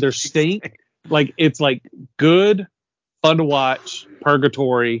 they're stink. Like, it's like good, fun to watch,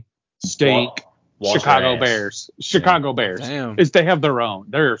 purgatory, stink, Chicago Bears. Chicago Bears. Damn. They have their own.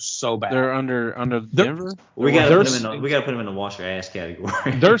 They're so bad. They're under Denver? We gotta put them in the wash your ass category.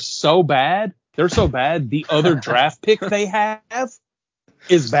 They're so bad. The other draft pick they have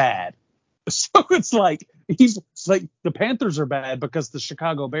is bad. So it's like the Panthers are bad because the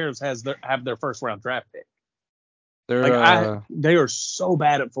Chicago Bears have their first round draft pick. They are so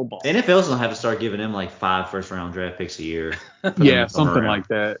bad at football. The NFL's gonna have to start giving them like 5 first round draft picks a year. Yeah, something like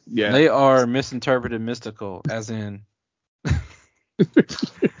that. Yeah, they are misinterpreted mystical, as in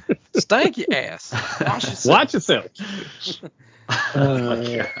Stank your ass. Watch yourself.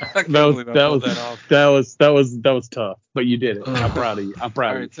 That was tough, but you did it. I'm proud of you. I'm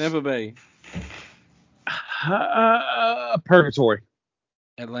proud of you. Tampa Bay. Purgatory.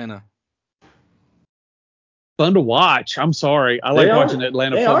 Atlanta. Fun to watch. I'm sorry. I like watching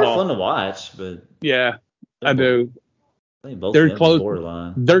Atlanta football. They are fun to watch, but yeah, I do. I think both they're close.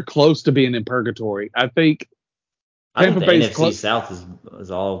 Borderline. They're close to being in purgatory. I think the NFC South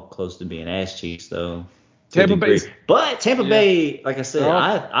is all close to being ass cheeks, though. Tampa Bay, like I said,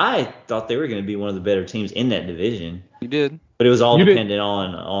 I thought they were going to be one of the better teams in that division. You did, but it was all dependent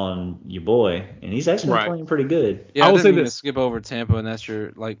on your boy, and he's actually playing pretty good. Yeah, I didn't mean to skip over Tampa, and that's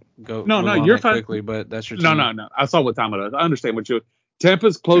your go. No, you're fine. Quickly, but that's your team. No. I saw what time it is. I understand what you.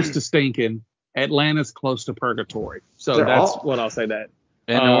 Tampa's close to stinking. Atlanta's close to purgatory. So that's what I'll say. That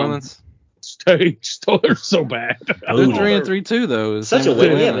and New Orleans. They're so bad. They're 3-3 too, though. Such a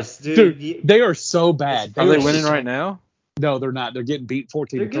win. Yeah, but dude, they are so bad. Are they winning right now? No, they're not. They're getting beat 14-3.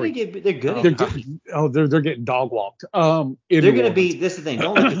 They're good. They're getting dog walked. They're gonna beat. This is the thing.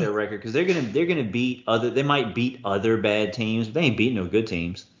 Don't look at their record because they're gonna beat other. They might beat other bad teams. But they ain't beating no good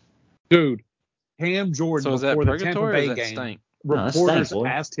teams. Dude, Cam Jordan before the Tampa Bay game. Stank? Reporters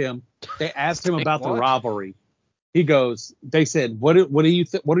asked him. They asked him about the rivalry. He goes. They said, "What do you?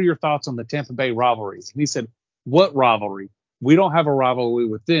 What are your thoughts on the Tampa Bay rivalries?" And he said, "What rivalry? We don't have a rivalry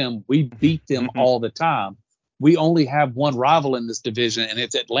with them. We beat them all the time. We only have one rival in this division, and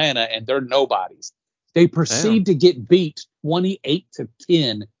it's Atlanta, and they're nobodies. They proceed to get beat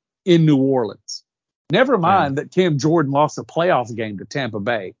 28-10 in New Orleans. Never mind that Cam Jordan lost a playoff game to Tampa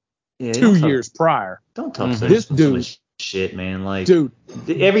Bay 2 years prior. Don't talk this dude shit, man. Like, dude,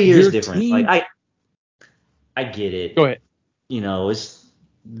 every year is different. Like, I get it. Go ahead. You know, it's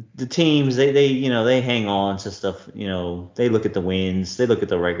the teams. They hang on to stuff. You know, they look at the wins, they look at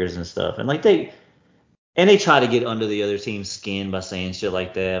the records and stuff, and they try to get under the other team's skin by saying shit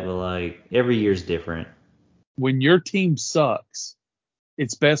like that, but like every year's different. When your team sucks,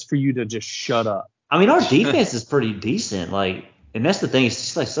 it's best for you to just shut up. I mean, our defense is pretty decent, and that's the thing. It's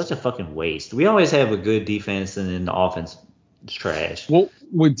just like such a fucking waste. We always have a good defense, and then the offense is trash. Well,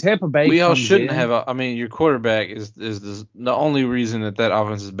 when Tampa Bay, we all shouldn't have. Your quarterback is the only reason that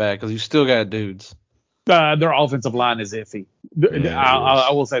offense is bad because you still got dudes. Their offensive line is iffy.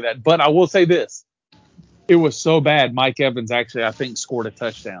 I will say that, but I will say this. It was so bad, Mike Evans actually, I think, scored a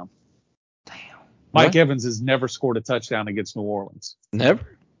touchdown. Damn. Mike Evans has never scored a touchdown against New Orleans.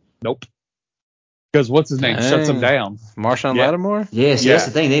 Never? Nope. Because what's his name? Shuts him down. Marshawn Lattimore? Yeah, that's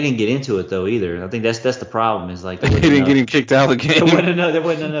the thing. They didn't get into it, though, either. I think that's the problem. Is like they didn't get him kicked out of the game. There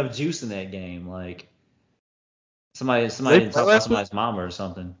wasn't enough juice in that game. Like, somebody didn't talk about somebody's mama or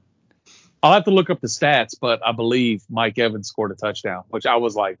something. I'll have to look up the stats, but I believe Mike Evans scored a touchdown, which I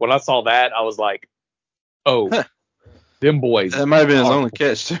was like, when I saw that, I was like, oh, them boys. That might have been his only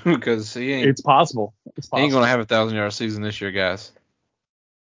catch, too, because he ain't. It's possible. He ain't going to have a 1,000-yard season this year, guys.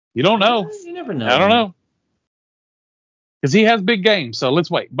 You don't know. You never know. I don't know. Because he has big games, so let's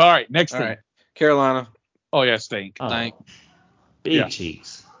wait. All right, next thing. All right. Carolina. Oh, yeah, stink. Stank. Big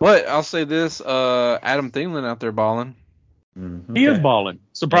cheeks. But I'll say this, Adam Thielen out there balling. Mm-hmm. He is balling,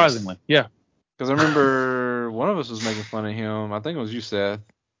 surprisingly. Yes. Yeah. Because I remember one of us was making fun of him. I think it was you, Seth,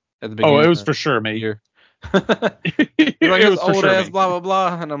 at the beginning. Oh, it was for sure me. You're like, his old ass, blah, blah,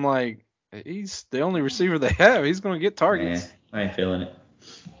 blah. And I'm like, he's the only receiver they have. He's going to get targets. I ain't feeling it.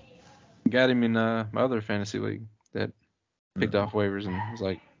 Got him in my other fantasy league that picked off waivers and was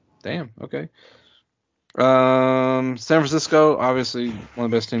like, damn, okay. San Francisco, obviously one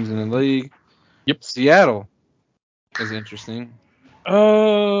of the best teams in the league. Yep. Seattle is interesting. They're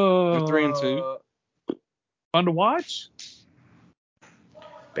 3-2. Fun to watch?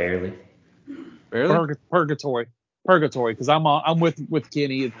 Barely. Purgatory, because I'm with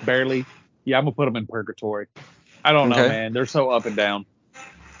Kenny. It's barely. Yeah, I'm gonna put them in purgatory. I don't know, man. They're so up and down.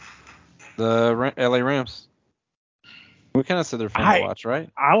 The LA Rams. We kind of said they're fun to watch, right?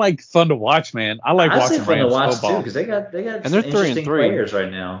 I like fun to watch, man. I like watching fun Rams to watch football too because they got and they're 3-3 players right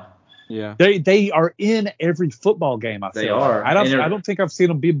now. Yeah, they are in every football game. I feel they are. I don't think I've seen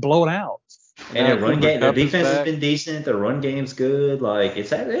them be blown out. And their run game, their defense has been decent. Their run game's good. Like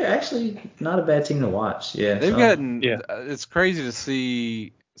they're actually not a bad team to watch. Yeah, they've gotten. Yeah. It's crazy to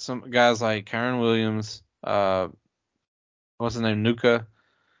see some guys like Kyron Williams. What's his name? Nuka.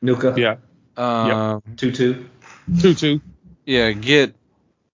 Yeah. Tutu. Yeah,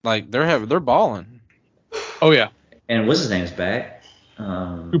 they're balling. Oh yeah. And what's his name's back?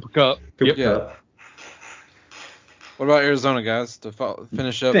 Cooper Kupp. Kupp. What about Arizona, guys? To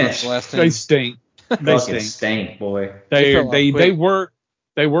finish up, that's the last team. They stink. They stink, boy. They work.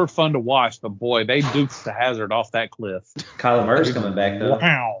 They were fun to watch, but boy, they duked the hazard off that cliff. Kyler Murray's coming back though.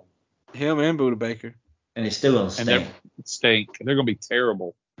 Wow. Him and Buda Baker. And he's still gonna stink. They're gonna be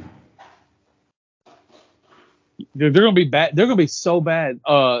terrible. They're gonna be bad. They're gonna be so bad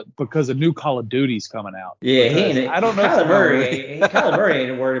because a new Call of Duty's coming out. Yeah, I don't know. Kyler Murray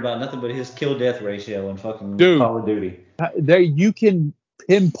ain't worried about nothing but his kill-death ratio in fucking Call of Duty. You can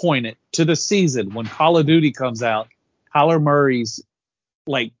pinpoint it to the season when Call of Duty comes out. Kyler Murray's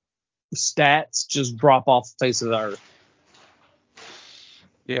stats just drop off the face of the earth.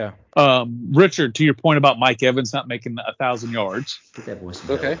 Yeah. Richard, to your point about Mike Evans not making 1,000 yards. Get that voice.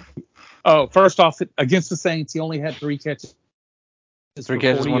 Okay. Oh, first off, against the Saints, he only had 3 catches. 3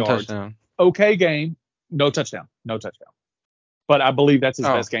 catches, 1 touchdown. Okay game. No touchdown. But I believe that's his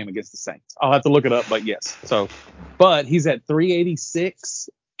best game against the Saints. I'll have to look it up, but yes. But he's at 386,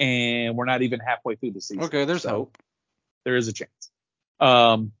 and we're not even halfway through the season. Okay, there's hope. There is a chance.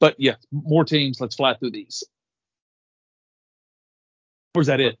 But yeah, more teams. Let's fly through these. Or is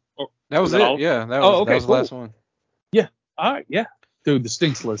that it? That was it. Yeah, that was the last one. Yeah. All right. Yeah. Dude, the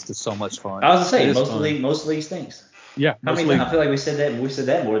stinks list is so much fun. I was gonna say most league stinks. Yeah. I feel like we said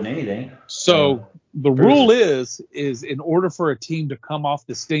that more than anything. So the rule is in order for a team to come off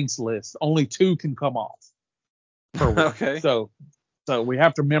the stinks list, only 2 can come off. Okay. So we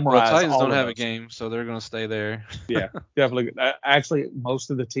have to memorize. Well, Titans don't have a game, so they're going to stay there. Yeah, definitely. Actually,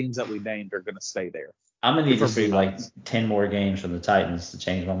 most of the teams that we named are going to stay there. I'm going to need to see 10 more games from the Titans to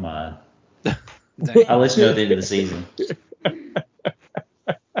change my mind. I'll let you know at the end of the season.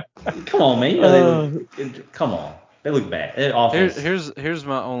 Come on, man. Come on. They look bad. Here's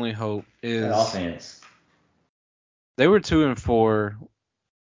my only hope is that offense. They were 2-4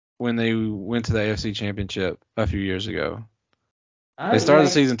 when they went to the AFC Championship a few years ago. They started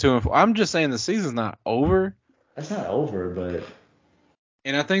the season 2-4. I'm just saying the season's not over. That's not over, but.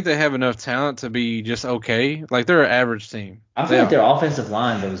 And I think they have enough talent to be just okay. Like, they're an average team. I feel like their offensive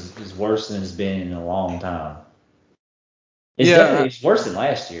line is worse than it's been in a long time. It's worse than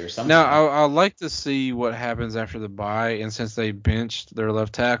last year. Now, I'd like to see what happens after the bye. And since they benched their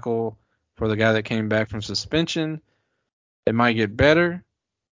left tackle for the guy that came back from suspension, it might get better.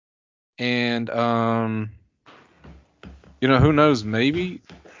 And, who knows? Maybe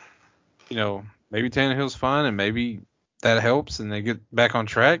Tannehill's fine and maybe that helps and they get back on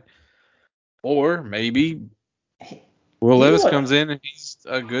track. Or maybe Will Levis comes in and he's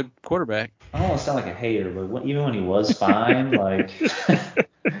a good quarterback. I don't want to sound like a hater, but even when he was fine,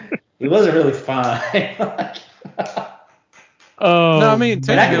 he wasn't really fine. No, I mean,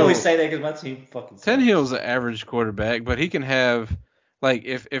 I can only say that because my team fucking sucks. Tannehill's an average quarterback, but he can have,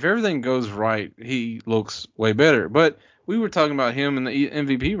 if everything goes right, he looks way better. But we were talking about him in the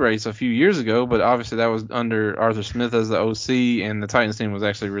MVP race a few years ago, but obviously that was under Arthur Smith as the OC, and the Titans team was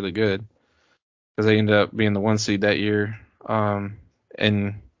actually really good because they ended up being the 1 seed that year. And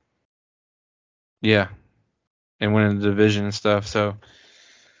winning the division and stuff. So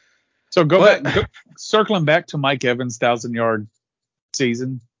circling back to Mike Evans' 1,000-yard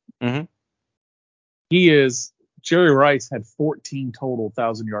season. Mm-hmm. Jerry Rice had 14 total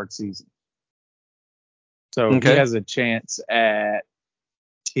 1,000-yard seasons. So he has a chance at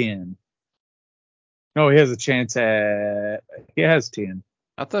 10. No, he has a chance he has 10.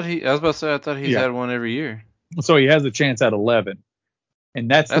 I was about to say, I thought he's had one every year. So he has a chance at 11. And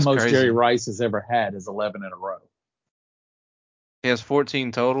that's the most crazy. Jerry Rice has ever had is 11 in a row. He has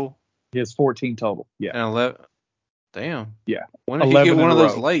 14 total? He has 14 total, yeah. And 11. Damn. Yeah. When did he get one of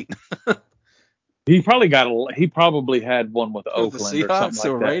those late? He probably had one with Oakland the Seahawks or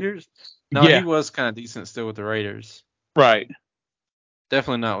something like that. Raiders? No, he was kind of decent still with the Raiders. Right.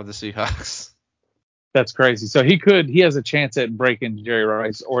 Definitely not with the Seahawks. That's crazy. So he has a chance at breaking Jerry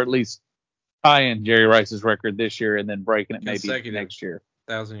Rice, or at least tying Jerry Rice's record this year and then breaking it maybe next year.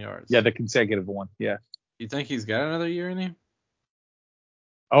 1,000 yards. Yeah, the consecutive one. Yeah. You think he's got another year in him?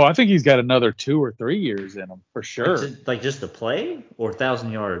 Oh, I think he's got another 2 or 3 years in him for sure. Just to play or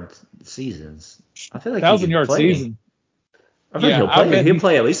 1,000-yard seasons? I feel like 1,000-yard season. I think he'll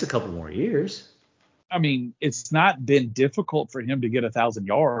play at least a couple more years. I mean, it's not been difficult for him to get 1,000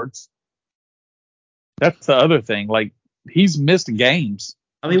 yards. That's the other thing. He's missed games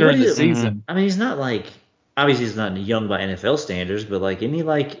during the season. Mm-hmm. I mean, he's not obviously he's not young by NFL standards, but isn't he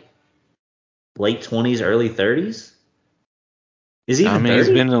late 20s, early 30s? Is he even 30? He's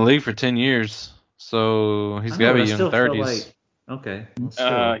been in the league for 10 years, so he's got to be young 30s. Okay.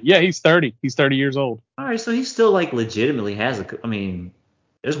 He's 30. He's 30 years old. All right, so he still legitimately has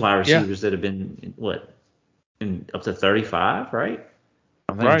there's wide receivers that have been up to 35, right?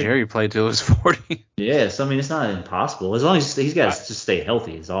 I think Jerry played till he was 40. Yes, I mean, it's not impossible. As long as he's got to just stay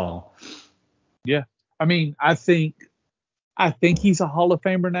healthy is all. Yeah. I mean, I think he's a Hall of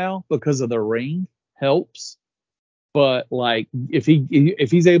Famer now because of the ring helps. But like if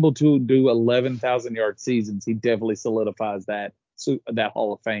he's able to do 11,000-yard seasons, he definitely solidifies that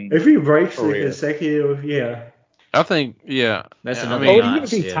Hall of Fame. If he breaks the consecutive, yeah. I think, yeah. That's another. Even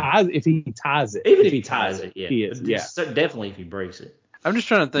if he ties it. Even if he ties it, yeah. He is, yeah. Definitely if he breaks it. I'm just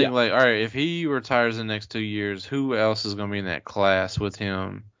trying to think, like, all right, if he retires in the next 2 years, who else is going to be in that class with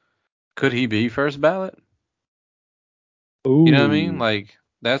him? Could he be first ballot? Ooh, you know what I mean? Like,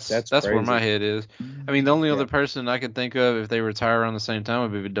 that's crazy. where my head is. I mean, the only other person I can think of if they retire around the same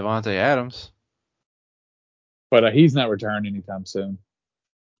time would be Devontae Adams. But he's not retiring anytime soon.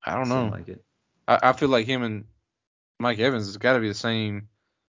 I don't know. Like it. I feel like him and Mike Evans has got to be the same.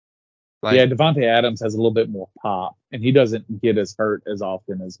 Like, yeah, Devontae Adams has a little bit more pop, and he doesn't get as hurt as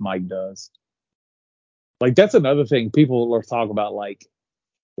often as Mike does. Like, that's another thing people are talking about. Like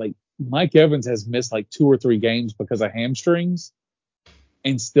Mike Evans has missed like 2 or 3 games because of hamstrings,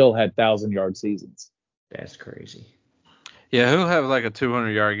 and still had 1,000-yard seasons. That's crazy. Yeah, he'll have like a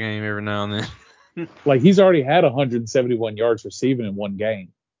 200-yard game every now and then. Like, he's already had 171 yards receiving in 1 game.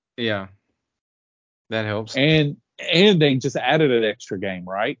 Yeah, that helps. And they just added an extra game,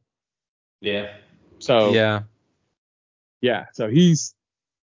 right? Yeah. So yeah. So he's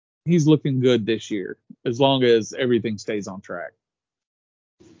looking good this year as long as everything stays on track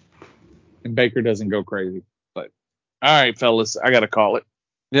and Baker doesn't go crazy. But all right, fellas, I gotta call it.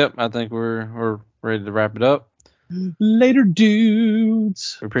 Yep, I think we're ready to wrap it up. Later,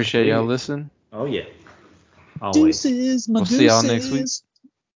 dudes. We appreciate y'all listening. Oh yeah. Always. Deuces, we'll see y'all next week.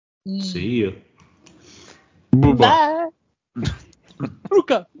 See you. Bye.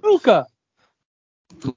 Ruka.